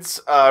kids,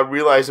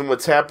 realizing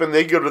what's happened,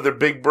 they go to their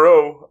big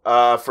bro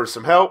for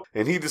some help,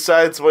 and he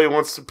decides, well, he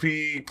wants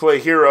to play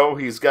hero.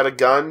 He's got a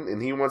gun,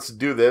 and he wants to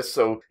do this,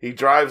 so he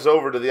drives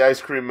over to the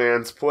ice cream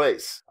man's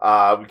place.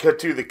 We cut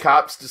to the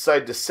cops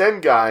decide to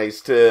send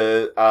guys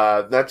to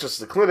not just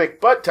the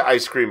clinic, but to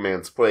ice cream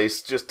man's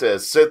place, just to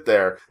sit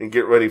there and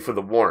get ready for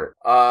the warrant.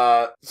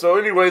 So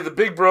anyway, the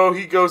big bro,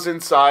 he goes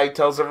inside,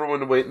 tells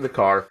everyone to wait in the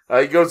car.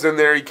 He goes in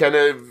there, he kind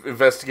of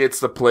investigates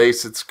the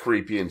place. It's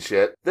creepy and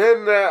shit.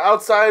 Then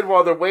outside,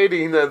 while they're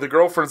waiting, the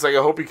girlfriend's like,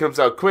 I hope he comes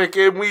out quick.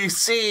 And we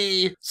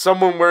see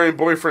someone wearing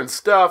boyfriend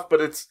stuff,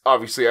 but it's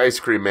obviously Ice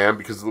Cream Man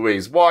because of the way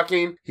he's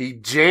walking. He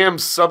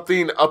jams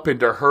something up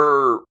into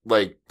her,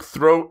 like,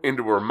 throat,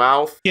 into her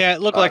mouth. Yeah, it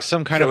looked like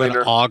some kind of an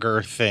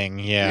auger thing.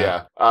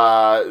 Yeah.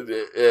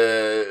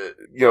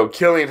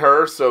 Killing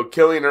her. So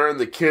killing her, and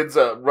the kids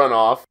run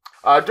off.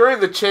 During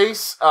the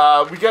chase,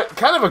 we get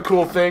kind of a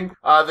cool thing.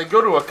 They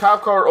go to a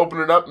cop car, open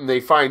it up, and they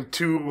find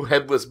two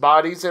headless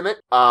bodies in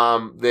it.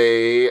 Then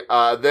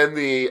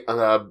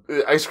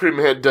the ice cream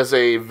man does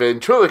a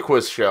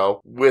ventriloquist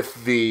show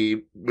with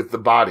the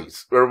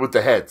bodies, or with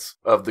the heads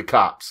of the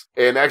cops,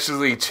 and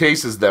actually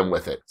chases them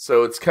with it.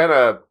 So it's kind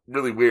of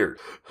really weird.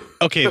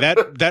 Okay,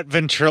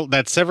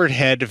 that severed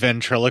head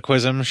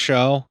ventriloquism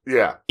show.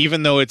 Yeah.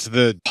 Even though it's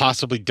the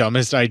possibly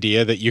dumbest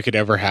idea that you could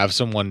ever have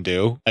someone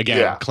do.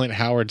 Again, Clint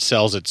Howard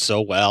sells it so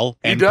well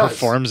and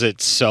performs it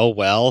so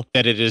well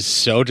that it is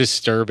so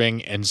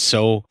disturbing and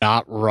so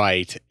not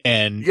right.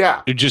 And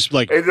it just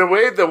like, and the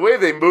way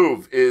they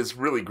move is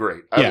really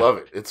great. I love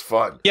it. It's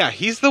fun. Yeah,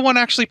 he's the one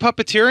actually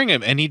puppeteering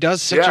him, and he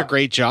does such a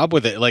great job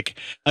with it. Like,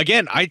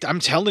 again, I'm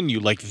telling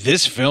you, like,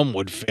 this film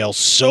would fail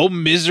so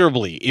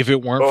miserably if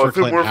it weren't for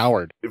Clint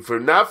Howard. If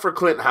it not for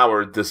Clint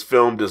Howard, this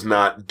film does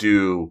not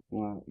do.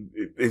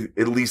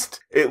 At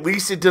least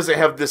it doesn't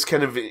have this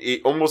kind of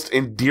almost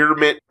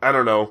endearment. I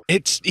don't know.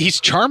 He's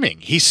charming.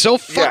 He's so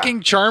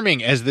fucking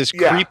charming as this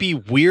creepy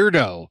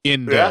weirdo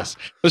in this,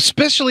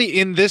 especially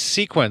in this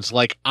sequence.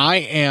 Like, I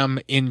am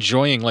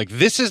enjoying, like,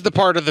 this is the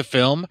part of the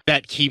film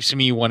that keeps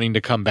me wanting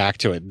to come back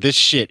to it. This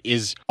shit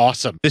is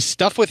awesome. This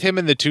stuff with him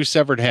and the two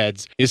severed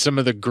heads is some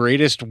of the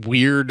greatest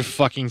weird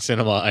fucking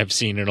cinema I've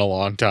seen in a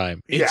long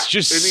time. It's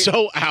just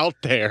so out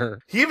there.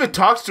 He even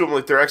talks to them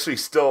like they're actually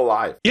still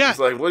alive. Yeah. He's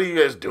like, what are you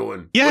guys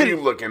doing? Yeah. What are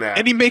you looking at?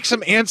 And he makes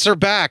them answer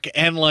back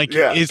and like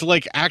is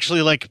like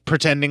actually like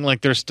pretending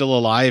like they're still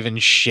alive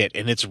and shit.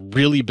 And it's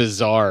really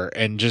bizarre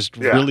and just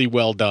really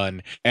well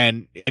done.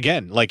 And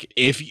again, like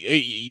if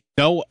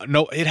no,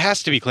 it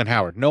has to be Clint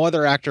Howard. No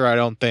other actor, I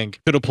don't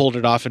think, could have pulled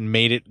it off and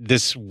made it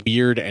this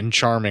weird and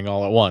charming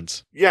all at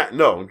once. Yeah,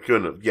 no,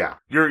 couldn't have. Yeah,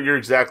 you're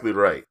exactly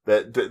right.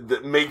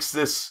 That makes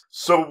this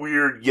so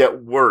weird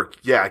yet work.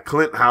 Yeah,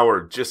 Clint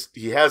Howard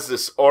he has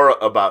this aura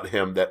about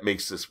him that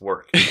makes this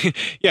work.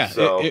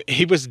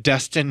 He was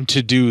destined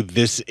to do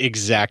this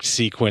exact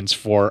sequence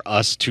for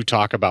us to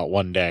talk about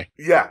one day.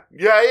 Yeah,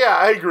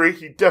 I agree.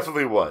 He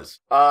definitely was.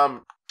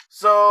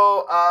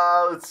 So,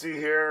 let's see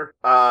here.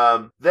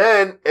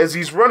 Then, as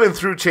he's running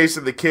through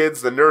chasing the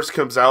kids, the nurse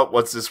comes out,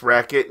 what's this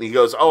racket? And he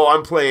goes, oh,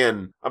 I'm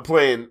playing,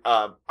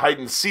 hide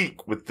and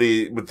seek with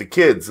the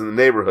kids in the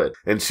neighborhood.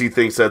 And she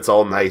thinks that's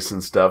all nice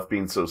and stuff,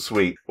 being so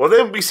sweet. Well,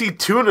 then we see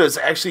Tuna's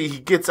he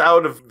gets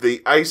out of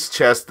the ice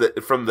chest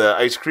from the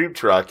ice cream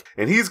truck,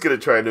 and he's gonna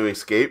try to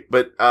escape,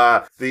 but,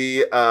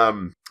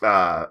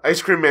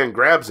 Ice Cream Man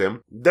grabs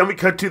him. Then we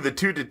cut to the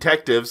two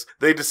detectives.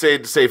 They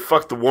decide to say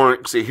fuck the warrant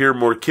because they hear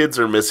more kids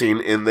are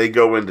missing, and they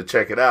go in to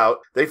check it out.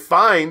 They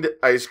find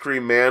Ice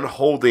Cream Man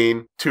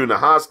holding Tuna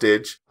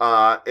hostage,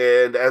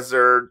 and as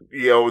they're,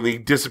 when he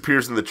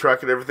disappears in the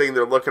truck and everything,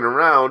 they're looking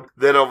around.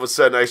 Then all of a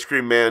sudden, Ice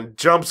Cream Man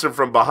jumps him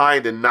from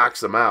behind and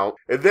knocks him out.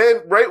 And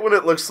then, right when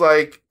it looks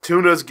like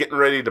Tuna's getting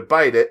ready to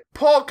bite it,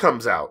 Paul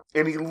comes out,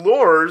 and he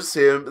lures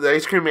the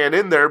Ice Cream Man,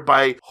 in there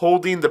by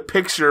holding the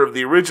picture of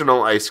the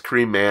original Ice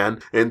Cream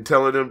Man and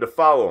telling him to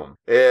follow him.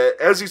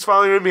 As he's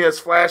following him, he has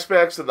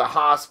flashbacks of the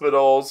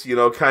hospitals,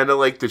 kind of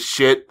like the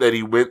shit that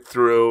he went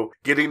through,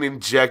 getting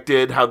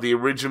injected, how the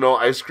original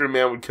Ice Cream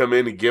Man would come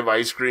in and give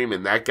ice cream,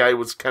 and that guy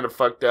was kind of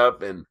fucked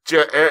up, and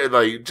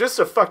just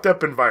a fucked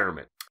up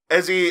environment.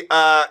 As he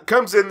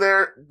comes in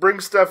there,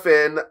 brings stuff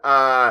in,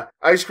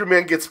 Ice Cream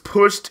Man gets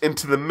pushed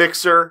into the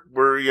mixer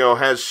where,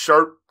 has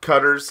sharp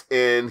cutters,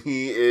 and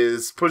he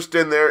is pushed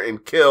in there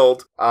and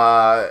killed.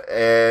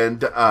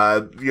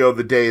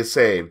 The day is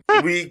saved.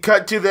 We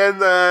cut to then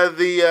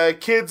the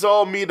kids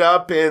all meet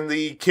up, and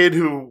the kid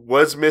who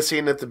was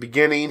missing at the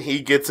beginning,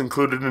 he gets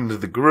included into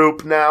the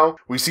group now.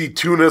 We see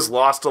Tuna's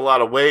lost a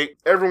lot of weight.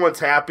 Everyone's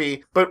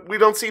happy, but we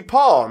don't see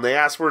Paul, and they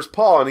ask where's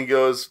Paul, and he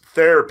goes,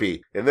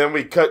 therapy. And then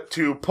we cut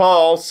to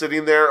Paul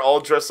sitting there all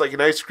dressed like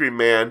an ice cream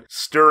man,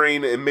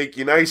 stirring and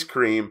making ice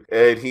cream,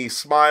 and he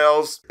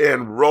smiles,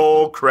 and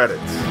roll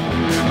credits.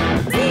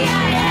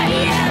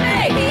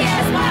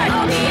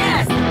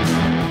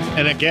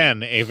 And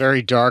again, a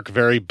very dark,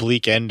 very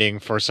bleak ending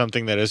for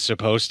something that is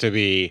supposed to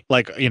be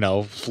like,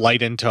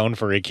 light in tone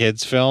for a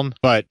kid's film,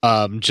 but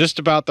just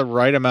about the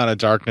right amount of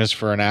darkness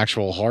for an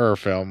actual horror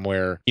film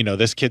where,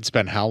 this kid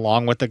spent how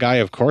long with the guy?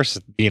 Of course,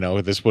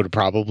 this would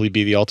probably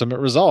be the ultimate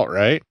result,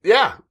 right?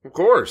 Yeah, of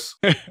course.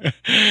 and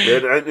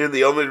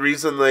the only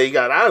reason they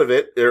got out of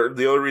it, or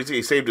the only reason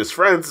he saved his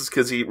friends is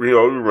because he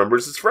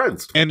remembers his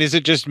friends. And is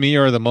it just me,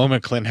 or the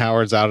moment Clint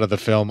Howard's out of the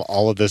film,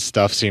 all of this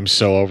stuff seems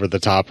so over the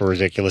top or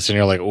ridiculous, and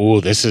you're like, ooh,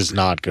 this is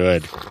not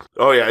good.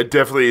 Oh, yeah, it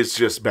definitely is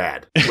just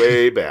bad.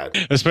 Way bad.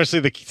 Especially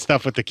the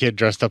stuff with the kid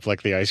dressed up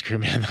like the ice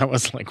cream man. That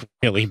was like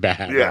really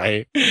bad,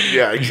 right?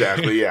 Yeah,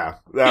 exactly, yeah.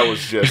 That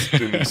was just,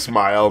 and he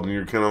smiled, and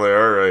you're kind of like,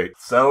 all right,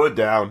 settle it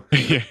down.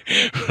 Yeah,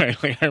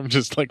 right, like I'm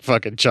just like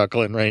fucking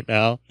chuckling right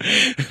now.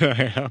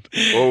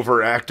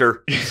 Over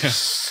actor. Yeah.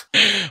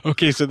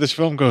 Okay, so this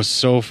film goes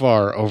so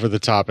far over the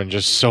top and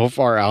just so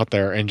far out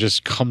there and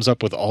just comes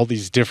up with all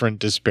these different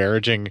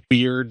disparaging,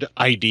 weird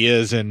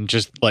ideas and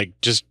just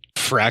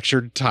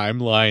fractured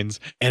timelines,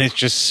 and it's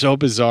just so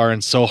bizarre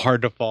and so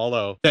hard to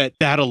follow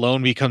that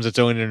alone becomes its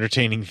own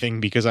entertaining thing,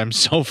 because I'm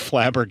so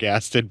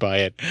flabbergasted by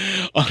it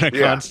on a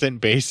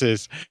constant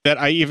basis that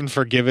I even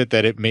forgive it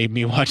that it made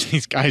me watch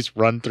these guys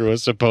run through a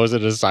supposed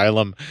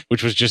asylum,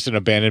 which was just an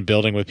abandoned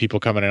building with people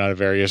coming out of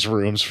various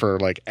rooms for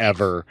like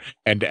ever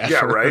and ever.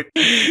 Yeah, right?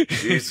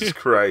 Jesus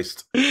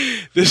Christ.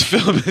 This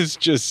film is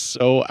just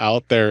so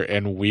out there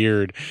and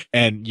weird,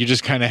 and you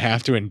just kind of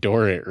have to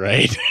endure it,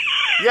 right?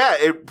 Yeah,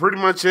 it pretty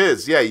much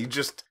is. Yeah,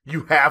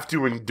 you have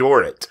to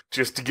endure it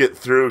just to get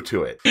through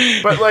to it.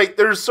 But like,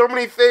 there's so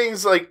many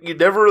things, like, you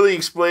never really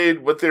explained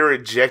what they were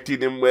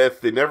injecting him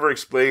with. They never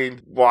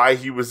explained why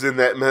he was in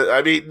that.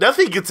 I mean,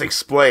 nothing gets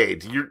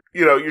explained.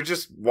 You're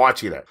just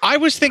watching it. I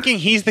was thinking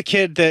he's the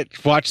kid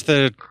that watched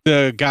the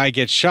guy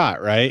get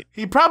shot, right?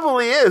 He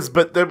probably is,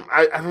 but then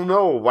I don't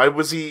know. Why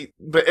was he?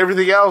 But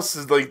everything else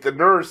is like the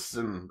nurse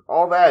and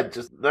all that.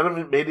 Just none of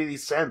it made any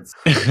sense.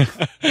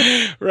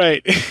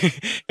 Right.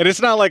 And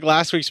it's not like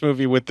last week's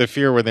movie with The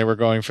Fear when they were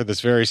going for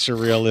this very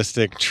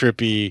surrealistic,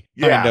 trippy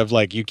kind of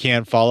like you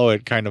can't follow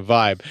it kind of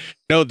vibe.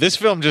 No, this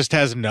film just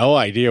has no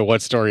idea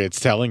what story it's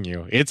telling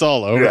you. It's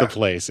all over the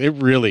place. It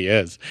really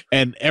is.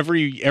 And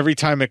every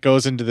time it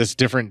goes into this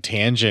different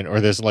tangent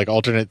or this like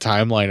alternate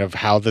timeline of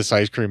how this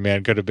ice cream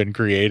man could have been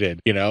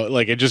created,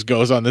 like it just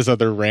goes on this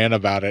other rant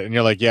about it. And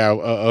you're like, yeah,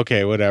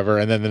 okay, whatever.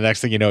 And then the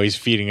next thing you know, he's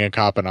feeding a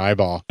cop an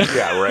eyeball.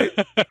 Yeah, right.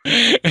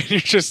 And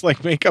you're just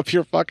like, make up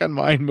your fucking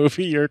mind,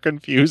 movie. You're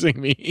confusing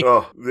me.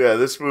 Oh, yeah,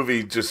 this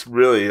movie just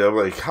really, I'm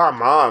like,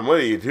 come on, what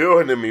are you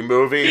doing to me,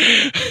 movie?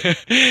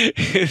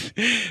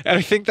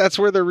 And I think that's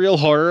where the real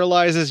horror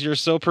lies, is you're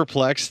so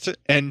perplexed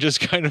and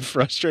just kind of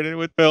frustrated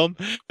with film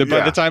that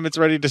by the time it's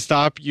ready to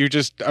stop, you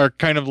just are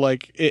kind of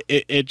like,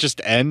 it just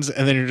ends,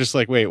 and then you're just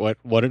like, wait,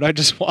 what did I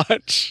just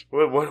watch?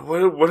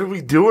 What are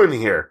we doing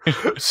here?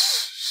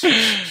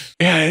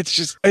 Yeah,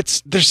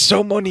 there's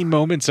so many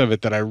moments of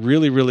it that I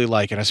really, really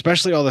like, and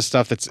especially all the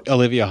stuff that's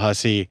Olivia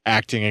Hussey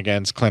acting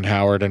against Clint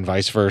Howard and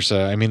vice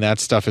versa. I mean, that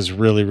stuff is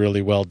really,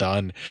 really well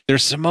done.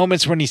 There's some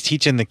moments when he's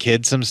teaching the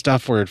kids some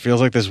stuff where it feels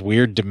like this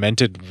weird,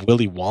 demented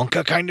Willy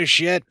Wonka kind of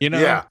shit,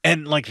 Yeah.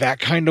 And like that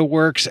kind of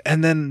works.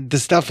 And then the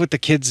stuff with the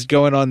kids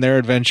going on their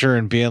adventure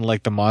and being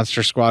like the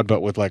Monster Squad,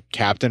 but with like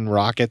Captain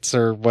Rockets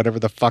or whatever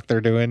the fuck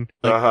they're doing.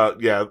 Like,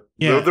 yeah.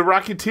 Yeah. They're the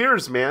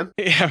Rocketeers, man.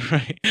 Yeah,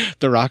 right.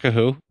 The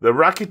Rock-a-who? The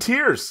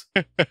Rocketeers.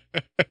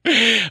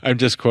 I'm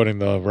just quoting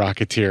the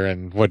Rocketeer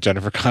and what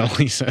Jennifer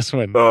Connelly says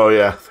when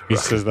he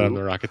says that I'm the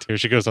Rocketeer.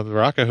 She goes, on the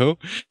Rock-a-who?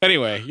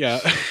 Anyway, yeah.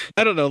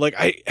 I don't know. Like,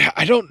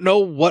 I don't know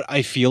what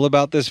I feel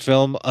about this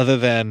film other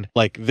than,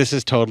 like, this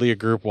is totally a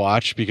group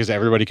watch because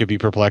everybody could be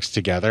perplexed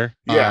together.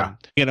 Yeah.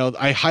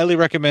 I highly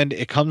recommend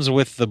it. Comes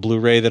with the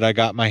Blu-ray that I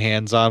got my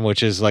hands on,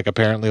 which is, like,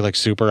 apparently, like,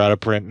 super out of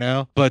print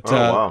now. But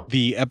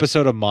the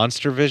episode of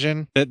Monster Vision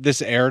that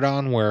this aired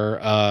on where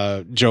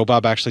Joe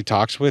Bob actually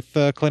talks with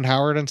Clint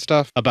Howard and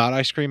stuff about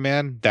Ice Cream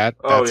Man,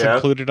 that's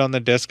included on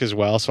the disc as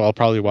well, so I'll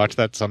probably watch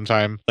that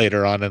sometime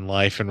later on in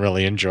life and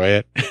really enjoy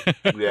it.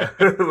 Yeah,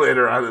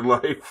 later on in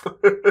life.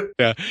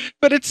 Yeah,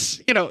 but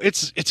it's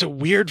a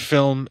weird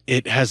film.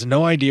 It has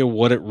no idea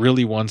what it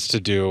really wants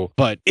to do,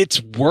 but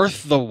it's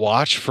worth the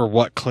watch for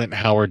what Clint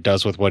Howard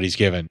does with what he's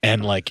given,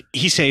 and like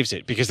he saves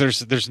it because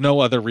there's no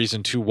other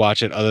reason to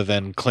watch it other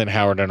than Clint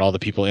Howard and all the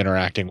people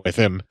interacting with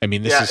him. I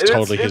mean, this is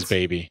totally his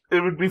baby.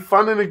 It would be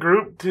fun in a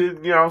group to,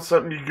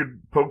 something you could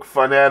poke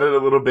fun at it a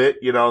little bit,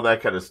 that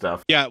kind of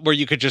stuff. Yeah, where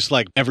you could just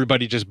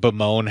everybody just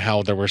bemoan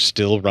how they were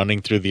still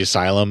running through the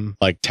asylum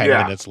 10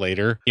 minutes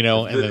later, and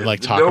then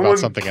talk about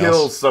something else. If no one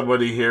kills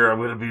somebody here, I'm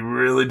going to be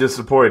really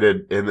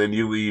disappointed, and then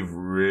you leave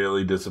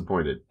really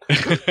disappointed.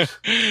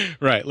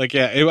 Right.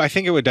 I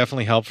think it would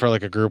definitely help for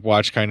a group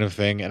watch kind of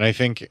thing. And I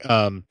think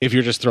if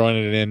you're just throwing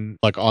it in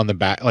on the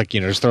back,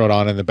 just throw it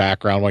on in the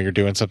background while you're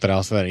doing something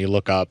else, and then you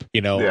look up,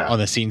 on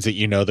the scenes that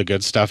the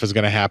good stuff is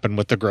going to happen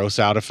with the gross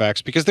out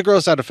effects, because the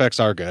gross out effects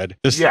are good.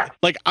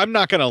 I'm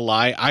not going to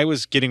lie. I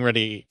was getting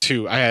ready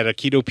I had a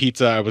keto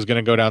pizza. I was going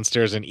to go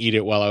downstairs and eat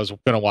it while I was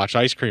going to watch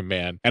Ice Cream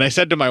Man. And I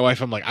said to my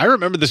wife, I'm like, I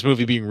remember this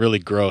movie being really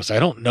gross. I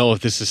don't know if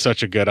this is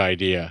such a good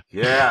idea.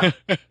 Yeah.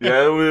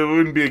 Yeah, it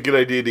wouldn't be a good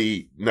idea to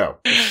eat. No.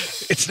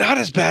 It's not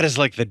as bad as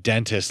The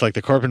Dentist,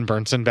 the Corbin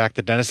Burnson back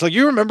The Dentist.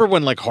 You remember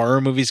when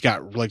horror movies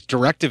got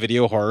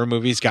direct-to-video horror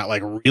movies got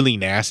really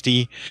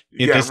nasty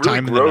at this really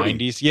time grody. In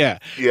the 90s? Yeah.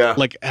 Yeah.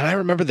 And I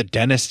remember The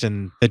Dentist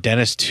and The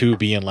Dentist 2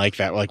 being like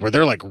that, where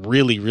they're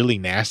really, really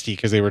nasty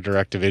because they were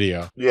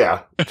direct-to-video.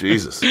 Yeah.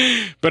 Jesus.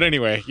 But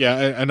anyway,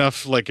 yeah,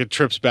 enough it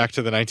trips back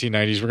to the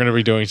 1990s. We're going to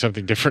be doing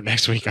something different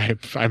next week.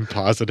 I'm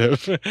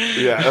positive.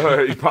 Yeah.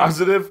 Are you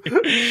positive?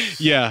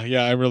 Yeah,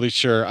 I'm really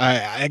sure.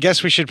 I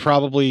guess we should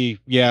probably,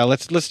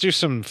 let's do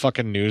some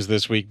fucking news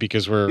this week,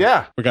 because we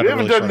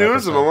haven't done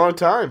news in a long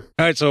time.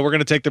 All right, so we're going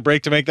to take the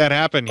break to make that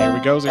happen. Here we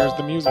go. Here's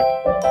the music.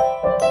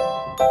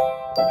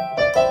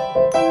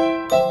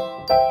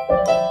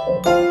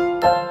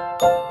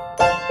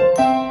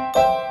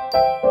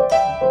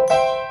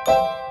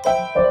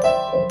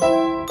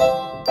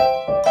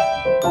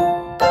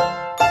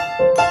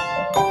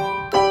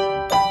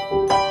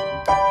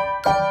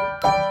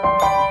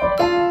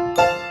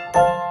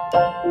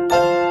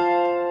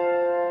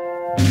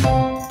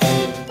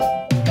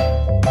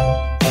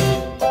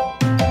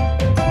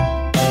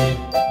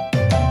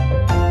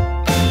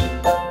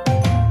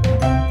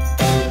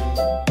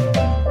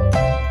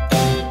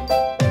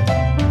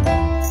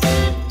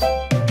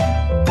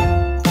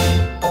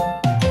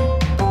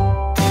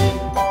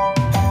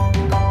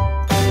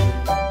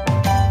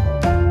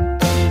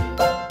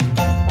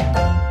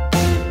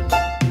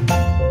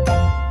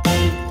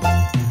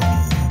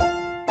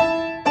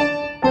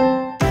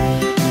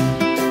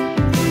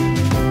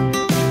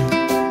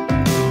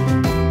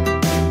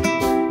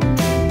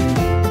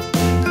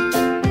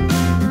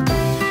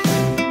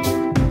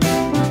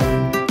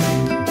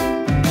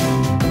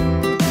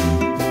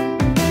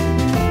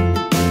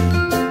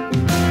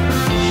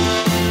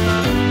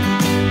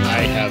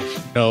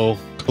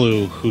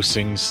 Who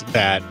sings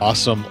that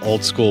awesome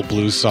old school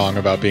blues song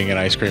about being an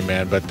ice cream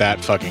man, but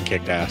that fucking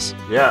kicked ass.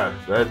 Yeah,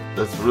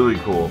 that's really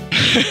cool.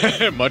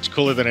 Much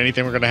cooler than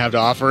anything we're going to have to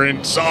offer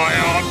in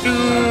Scion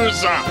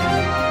News.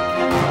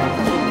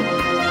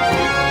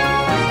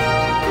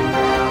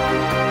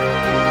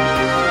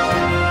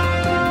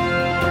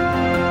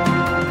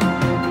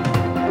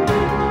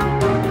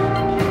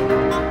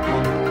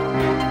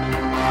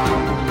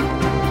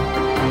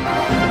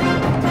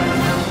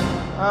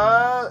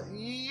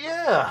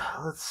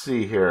 Let's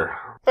see here.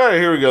 All right,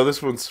 here we go.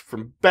 This one's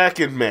from back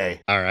in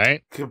May. All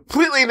right.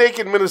 Completely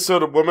naked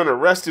Minnesota woman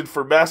arrested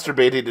for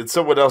masturbating in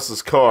someone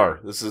else's car.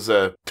 This is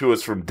to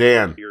us from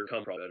Dan.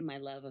 My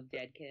love of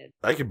dead kids.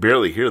 I can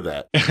barely hear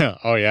that.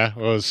 Oh, yeah?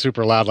 Well, it was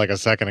super loud a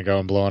second ago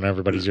and blowing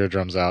everybody's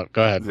eardrums out.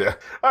 Go ahead. Yeah.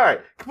 All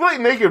right.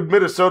 Completely naked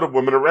Minnesota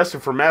woman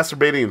arrested for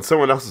masturbating in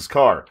someone else's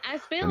car.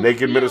 A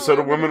naked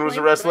Minnesota woman was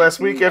arrested last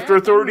week after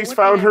authorities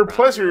found her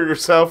pleasuring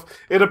herself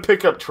in a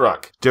pickup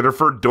truck.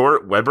 Jennifer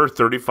Dorrit Weber,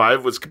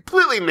 35, was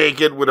completely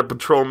naked when a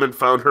patrolman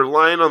found her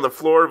lying on the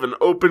floor of an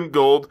open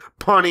gold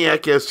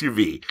Pontiac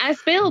SUV. I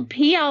spilled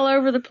pee all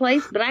over the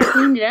place, but I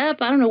cleaned it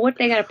up. I don't know what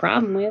they got a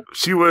problem with.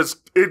 She was,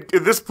 in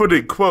this put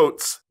in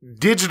quotes,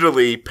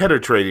 digitally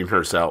penetrating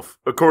herself,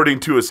 according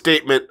to a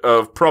statement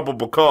of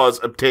probable cause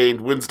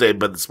obtained Wednesday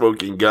by the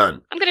Smoking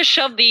Gun. I'm going to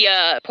shove the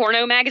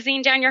porno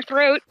magazine down your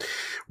throat.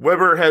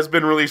 Weber has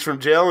been released from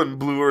jail in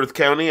Blue Earth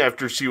County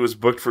after she was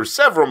booked for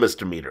several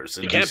misdemeanors.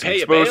 You can't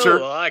pay a bail?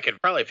 Well, I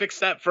could probably fix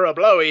that for a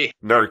blowy.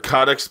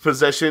 Narcotics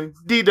possession,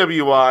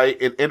 DWI,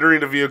 and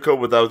entering a vehicle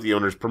without the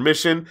owner's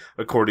permission,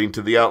 according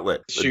to the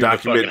outlet. The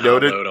document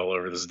noted all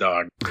over this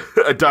dog.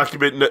 The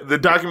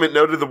document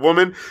noted the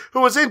woman,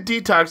 who was in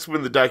detox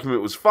when the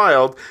document was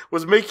filed,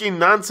 was making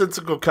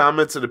nonsensical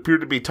comments and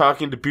appeared to be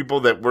talking to people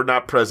that were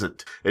not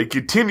present, and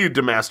continued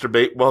to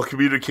masturbate while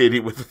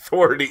communicating with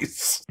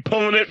authorities.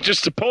 Pulling it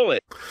just to pull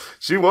it.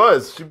 She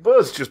was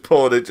just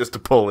pulling it just to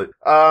pull it.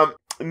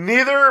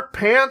 Neither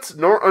pants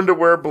nor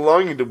underwear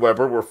belonging to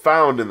Weber were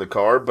found in the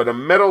car, but a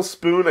metal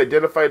spoon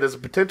identified as a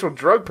potential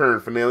drug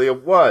paraphernalia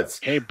was.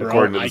 Hey,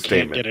 bro, I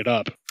can't get it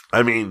up.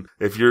 I mean,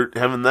 if you're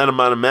having that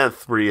amount of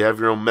meth where you have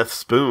your own meth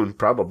spoon,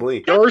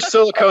 probably. Your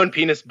silicone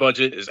penis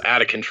budget is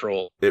out of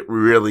control. It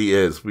really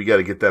is. We got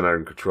to get that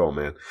under control,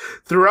 man.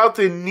 Throughout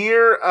the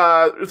near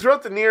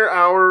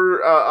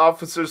hour,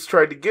 officers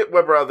tried to get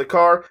Weber out of the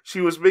car.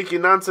 She was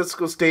making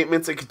nonsensical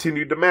statements and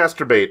continued to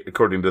masturbate,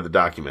 according to the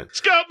document.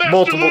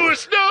 Scoutmaster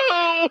Lewis,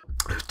 no!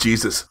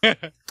 Jesus.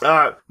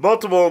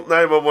 Multiple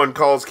 911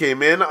 calls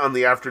came in on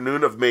the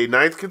afternoon of May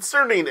 9th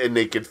concerning a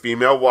naked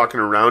female walking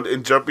around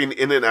and jumping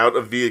in and out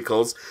of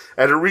vehicles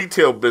at a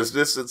retail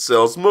business that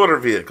sells motor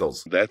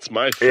vehicles. That's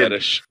my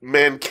fetish.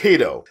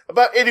 Mankato,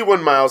 about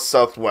 81 miles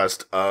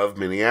southwest of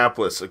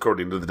Minneapolis,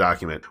 according to the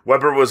document.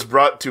 Weber was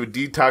brought to a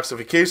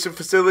detoxification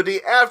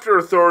facility after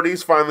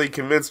authorities finally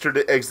convinced her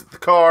to exit the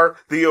car,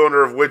 the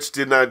owner of which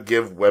did not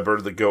give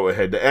Weber the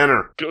go-ahead to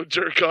enter. Go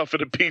jerk off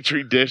in a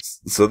petri dish.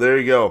 So there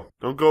you go.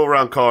 Don't go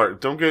around cars.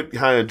 Don't get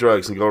high on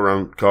drugs and go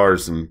around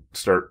cars and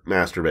start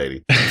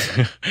masturbating.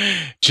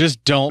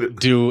 Just don't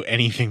do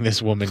anything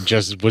this woman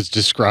just was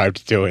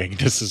described doing.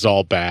 This is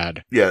all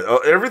bad. Yeah,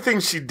 everything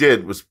she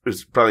did was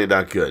probably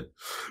not good.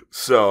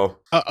 So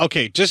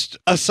okay, just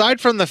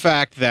aside from the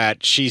fact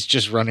that she's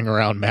just running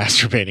around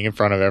masturbating in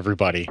front of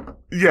everybody,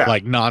 yeah,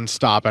 like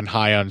nonstop and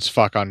high on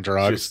fuck on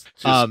drugs,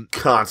 just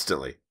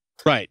constantly.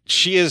 Right.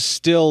 She is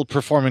still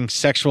performing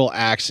sexual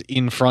acts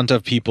in front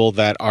of people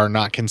that are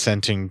not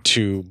consenting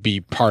to be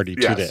party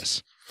to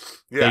this.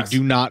 Yes. They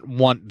do not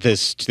want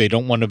this. They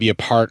don't want to be a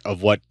part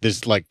of what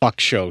this like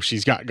fuck show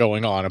she's got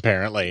going on,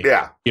 apparently.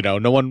 Yeah. You know,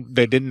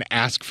 they didn't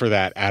ask for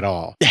that at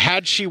all.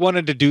 Had she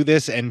wanted to do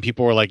this and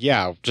people were like,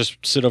 yeah,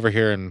 just sit over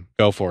here and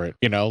go for it,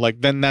 you know,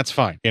 like then that's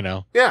fine, you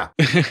know? Yeah.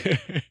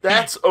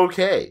 That's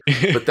okay.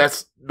 But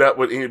that's not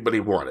what anybody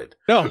wanted.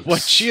 No,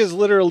 what she is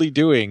literally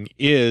doing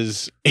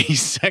is a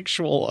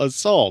sexual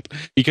assault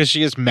because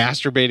she is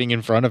masturbating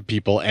in front of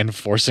people and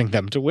forcing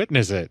them to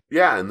witness it.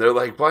 Yeah, and they're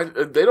like, why?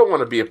 They don't want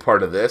to be a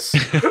part of this.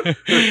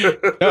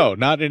 No,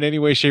 not in any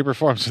way, shape, or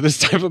form. So this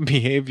type of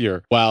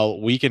behavior,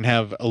 while we can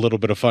have a little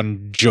bit of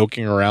fun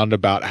joking around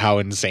about how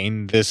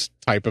insane this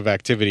type of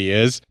activity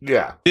is,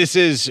 yeah, this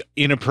is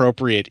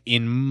inappropriate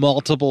in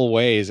multiple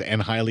ways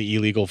and highly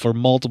illegal for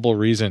multiple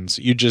reasons.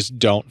 You just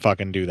don't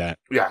fucking do that.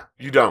 Yeah,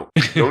 you don't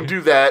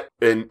do that,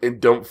 and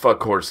don't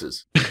fuck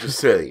horses. Just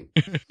saying.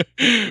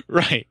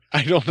 Right.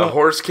 I don't know. A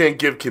horse can't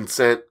give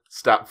consent.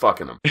 Stop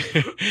fucking them.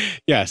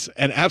 Yes,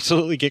 and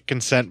absolutely get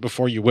consent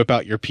before you whip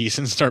out your piece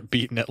and start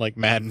beating it like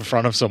mad in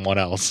front of someone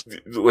else.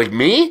 Like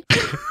me?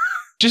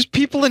 Just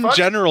people in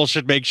general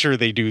should make sure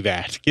they do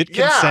that. Get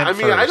consent I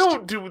mean, first. I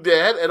don't do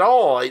that at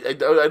all. I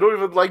don't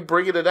even like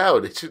bringing it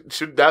out. It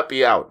should not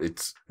be out.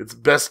 It's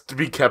best to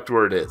be kept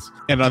where it is.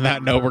 And on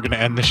that note, we're going to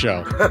end the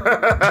show.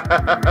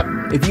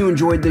 If you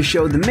enjoyed this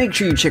show, then make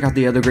sure you check out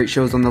the other great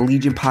shows on the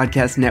Legion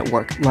Podcast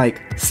Network, like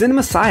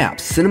Cinema Psyops,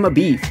 Cinema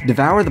Beef,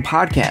 Devour the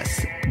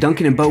Podcast,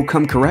 Duncan and Bo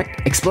Come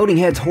Correct, Exploding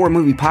Heads Horror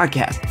Movie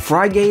Podcast,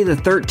 Friday the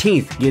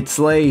 13th, Get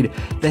Slayed,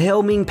 The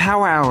Hellming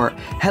Power Hour,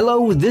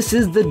 Hello, This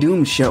is the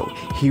Doom Show,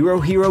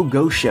 Hero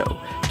Go Show,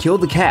 Kill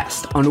the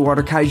Cast,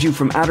 Underwater Kaiju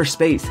from Outer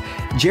Space,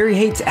 Jerry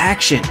Hates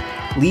Action,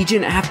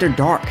 Legion After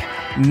Dark,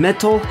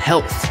 Mental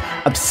Health,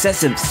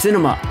 Obsessive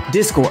Cinema,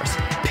 Discourse,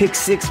 Pick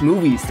Six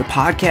Movies, the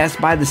podcast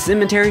by The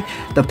Cemetery,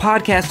 the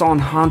podcast on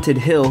Haunted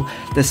Hill,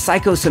 the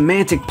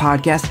Psychosemantic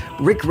Podcast,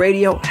 Rick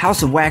Radio,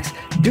 House of Wax,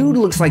 Dude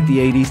Looks Like the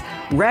 80s,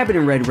 Rabbit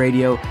and Red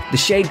Radio, the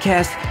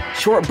Shadecast,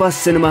 Short Bus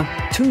Cinema,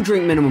 Two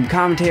Drink Minimum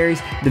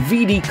Commentaries, the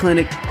VD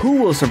Clinic,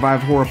 Who Will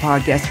Survive Horror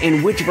Podcast,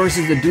 and Witch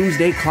vs. the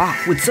Doomsday Clock.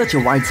 With such a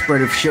wide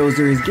spread of shows,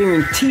 there is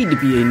guaranteed to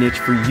be a niche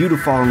for you to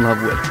fall in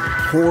love with.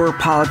 Horror,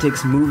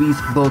 politics, movies,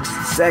 books,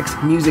 sex,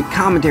 music,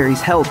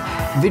 commentaries, health,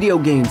 video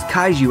games,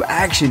 kaiju,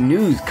 action,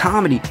 news,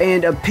 comedy,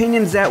 and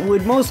opinions that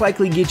would most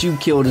likely get you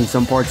killed in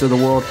some parts of the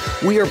world.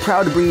 We are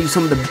proud to bring you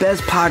some of the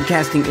best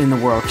podcasting in the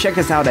world. Check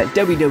us out at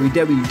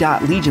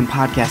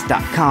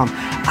www.legionpodcast.com,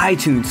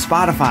 iTunes,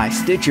 Spotify,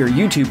 Stitcher,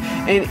 YouTube,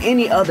 and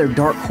any other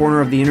dark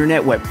corner of the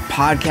internet where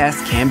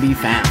podcasts can be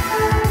found.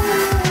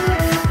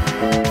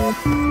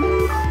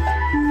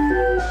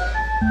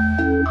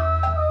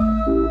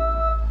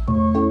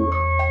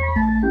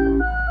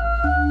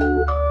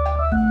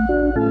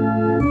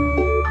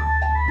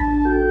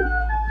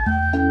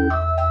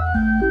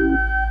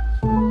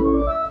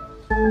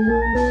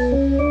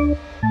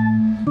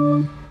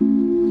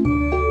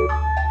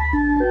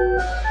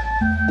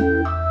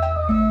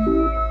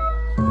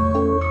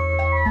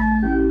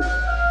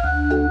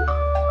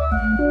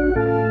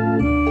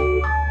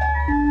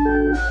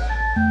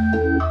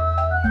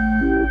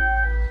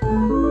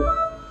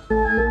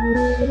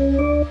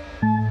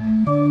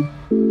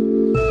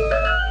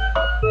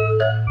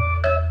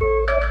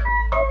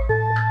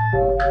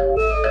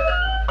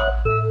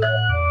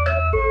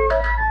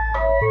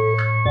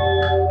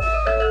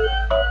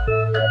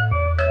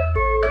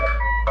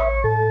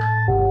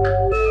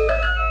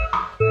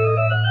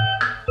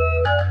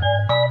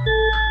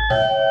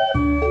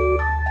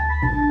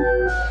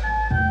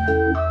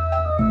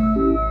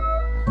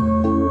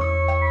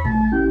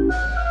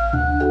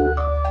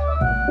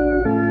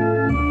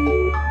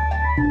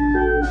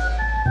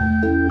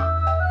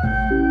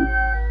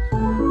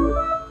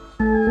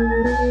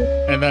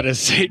 That is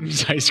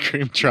Satan's ice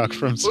cream truck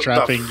from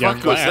Strapping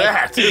Young Lad. What the fuck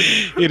was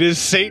that? It is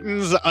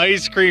Satan's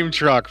ice cream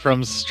truck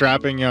from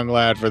Strapping Young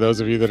Lad, for those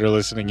of you that are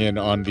listening in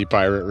on the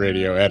pirate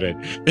radio edit.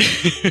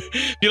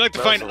 If you'd like to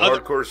find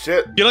hardcore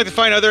shit. If you'd like to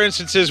find other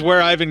instances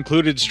where I've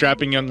included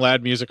Strapping Young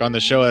Lad music on the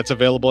show, that's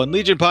available in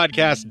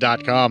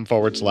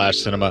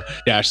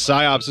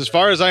legionpodcast.com/cinema-psyops. As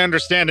far as I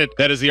understand it,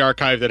 that is the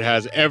archive that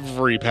has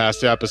every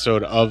past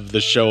episode of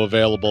the show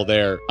available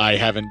there. I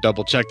haven't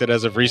double checked it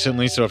as of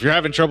recently, so if you're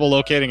having trouble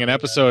locating an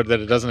episode that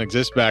it doesn't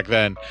exist back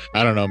then,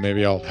 I don't know,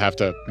 maybe I'll have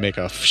to make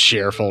a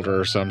share folder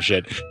or some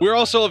shit. We're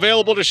also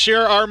available to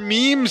share our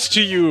memes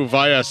to you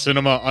via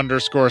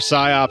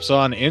cinema_psyops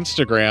on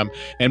Instagram,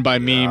 and by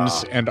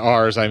memes and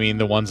ours, I mean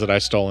the ones that I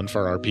stolen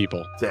for our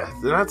people. Yeah,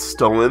 they're not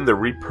stolen, they're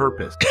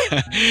repurposed.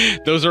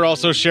 Those are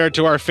also shared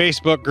to our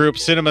Facebook group,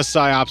 Cinema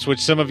Psyops, which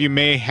some of you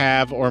may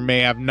have or may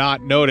have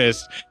not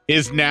noticed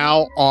is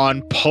now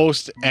on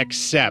post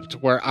accept,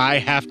 where I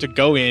have to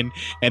go in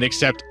and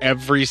accept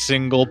every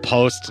single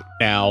post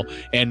now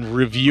and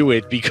review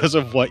it because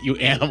of what you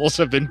animals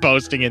have been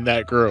posting in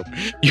that group.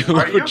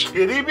 Are you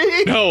kidding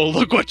me? No,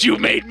 look what you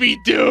made me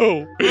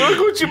do. Look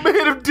what you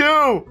made him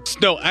do.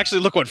 No,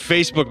 actually, look what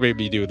Facebook made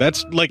me do.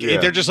 That's like,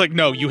 they're just like,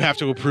 no, you have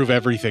to approve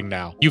everything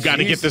now. You got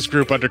to get this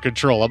group under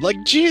control. I'm like,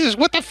 Jesus,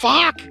 what the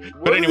fuck?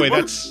 But anyway,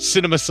 that's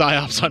Cinema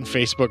Psyops on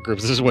Facebook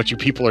groups. This is what you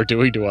people are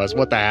doing to us.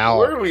 What the hell?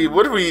 What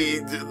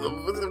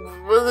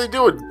are they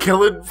doing?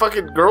 Killing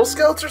fucking Girl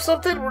Scouts or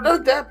something? We're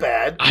not that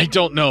bad. I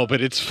don't know, but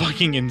it's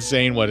fucking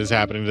insane what is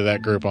happening to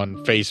that group on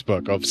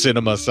Facebook of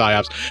Cinema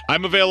Psyops.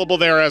 I'm available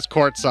there as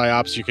Court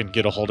Psyops. You can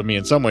get a hold of me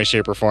in some way,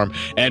 shape, or form.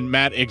 And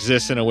Matt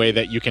exists in a way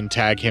that you can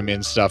tag him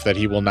in stuff that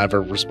he will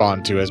never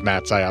respond to as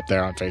Matt Psyop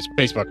there on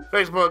Facebook.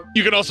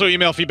 You can also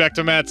email feedback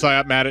to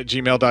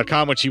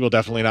matt@gmail.com, which he will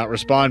definitely not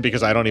respond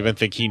because I don't even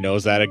think he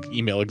knows that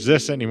email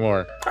exists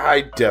anymore.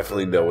 I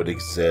definitely know it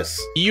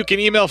exists. You can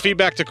email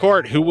feedback to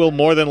Court, who will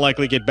more than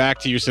likely get back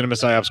to you,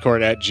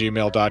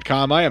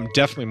 cinemapsyopscourt@gmail.com. I am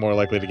definitely more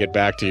likely to get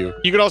back to you.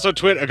 You can also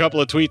twit a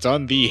couple of tweets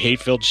on the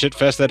hate-filled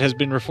shitfest that has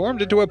been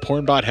reformed into a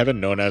pornbot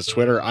heaven known as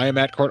Twitter. I am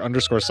at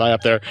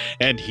Court_Psyop there,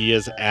 and he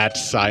is at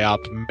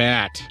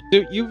PsyopMatt.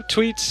 Do you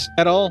tweets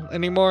at all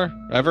anymore?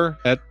 Ever?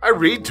 I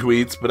read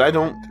tweets, but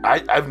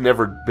I've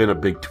never been a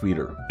big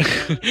tweeter.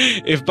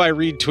 If by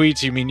read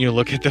tweets you mean you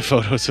look at the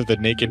photos of the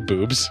naked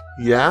boobs?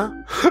 Yeah?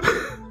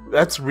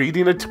 That's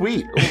reading a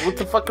tweet. What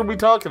the fuck are we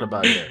talking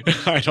about here?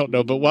 I don't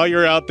know, but while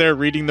you're out there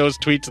reading those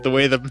tweets the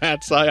way that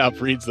Matt Psyop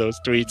reads those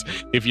tweets,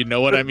 if you know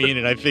what I mean,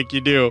 and I think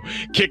you do,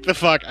 kick the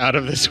fuck out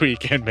of this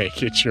week and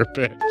make it your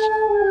bitch.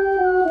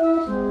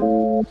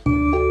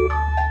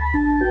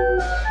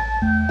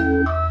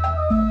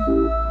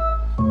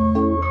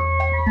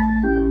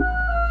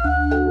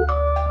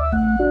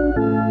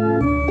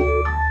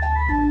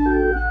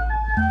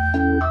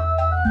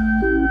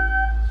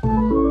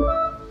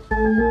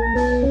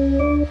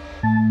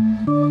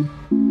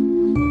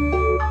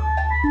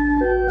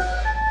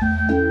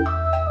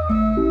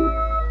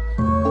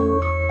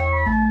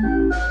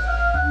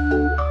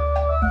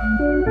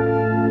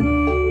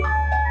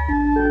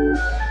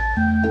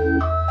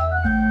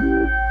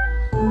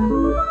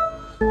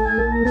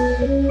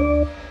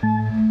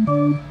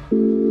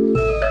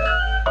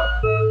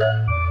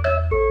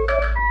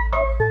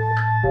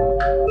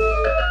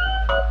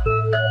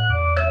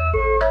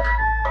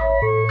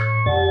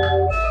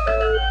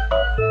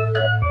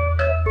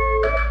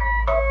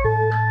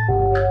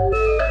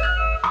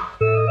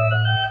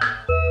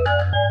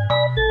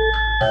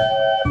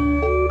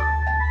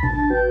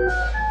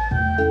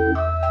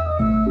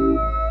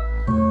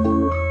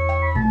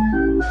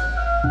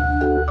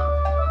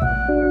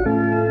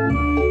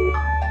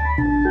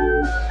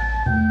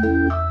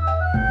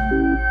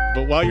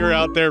 While you're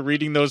out there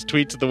reading those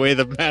tweets the way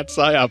that Matt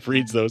Psyop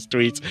reads those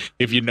tweets,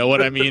 if you know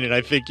what I mean, and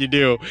I think you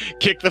do,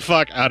 kick the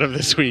fuck out of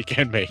this week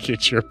and make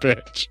it your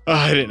bitch. Oh,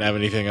 I didn't have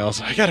anything else.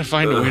 I gotta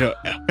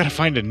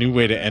find a new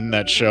way to end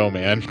that show,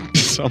 man.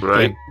 Something.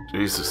 Right?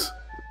 Jesus.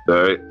 All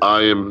right,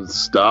 I am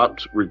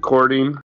stopped recording.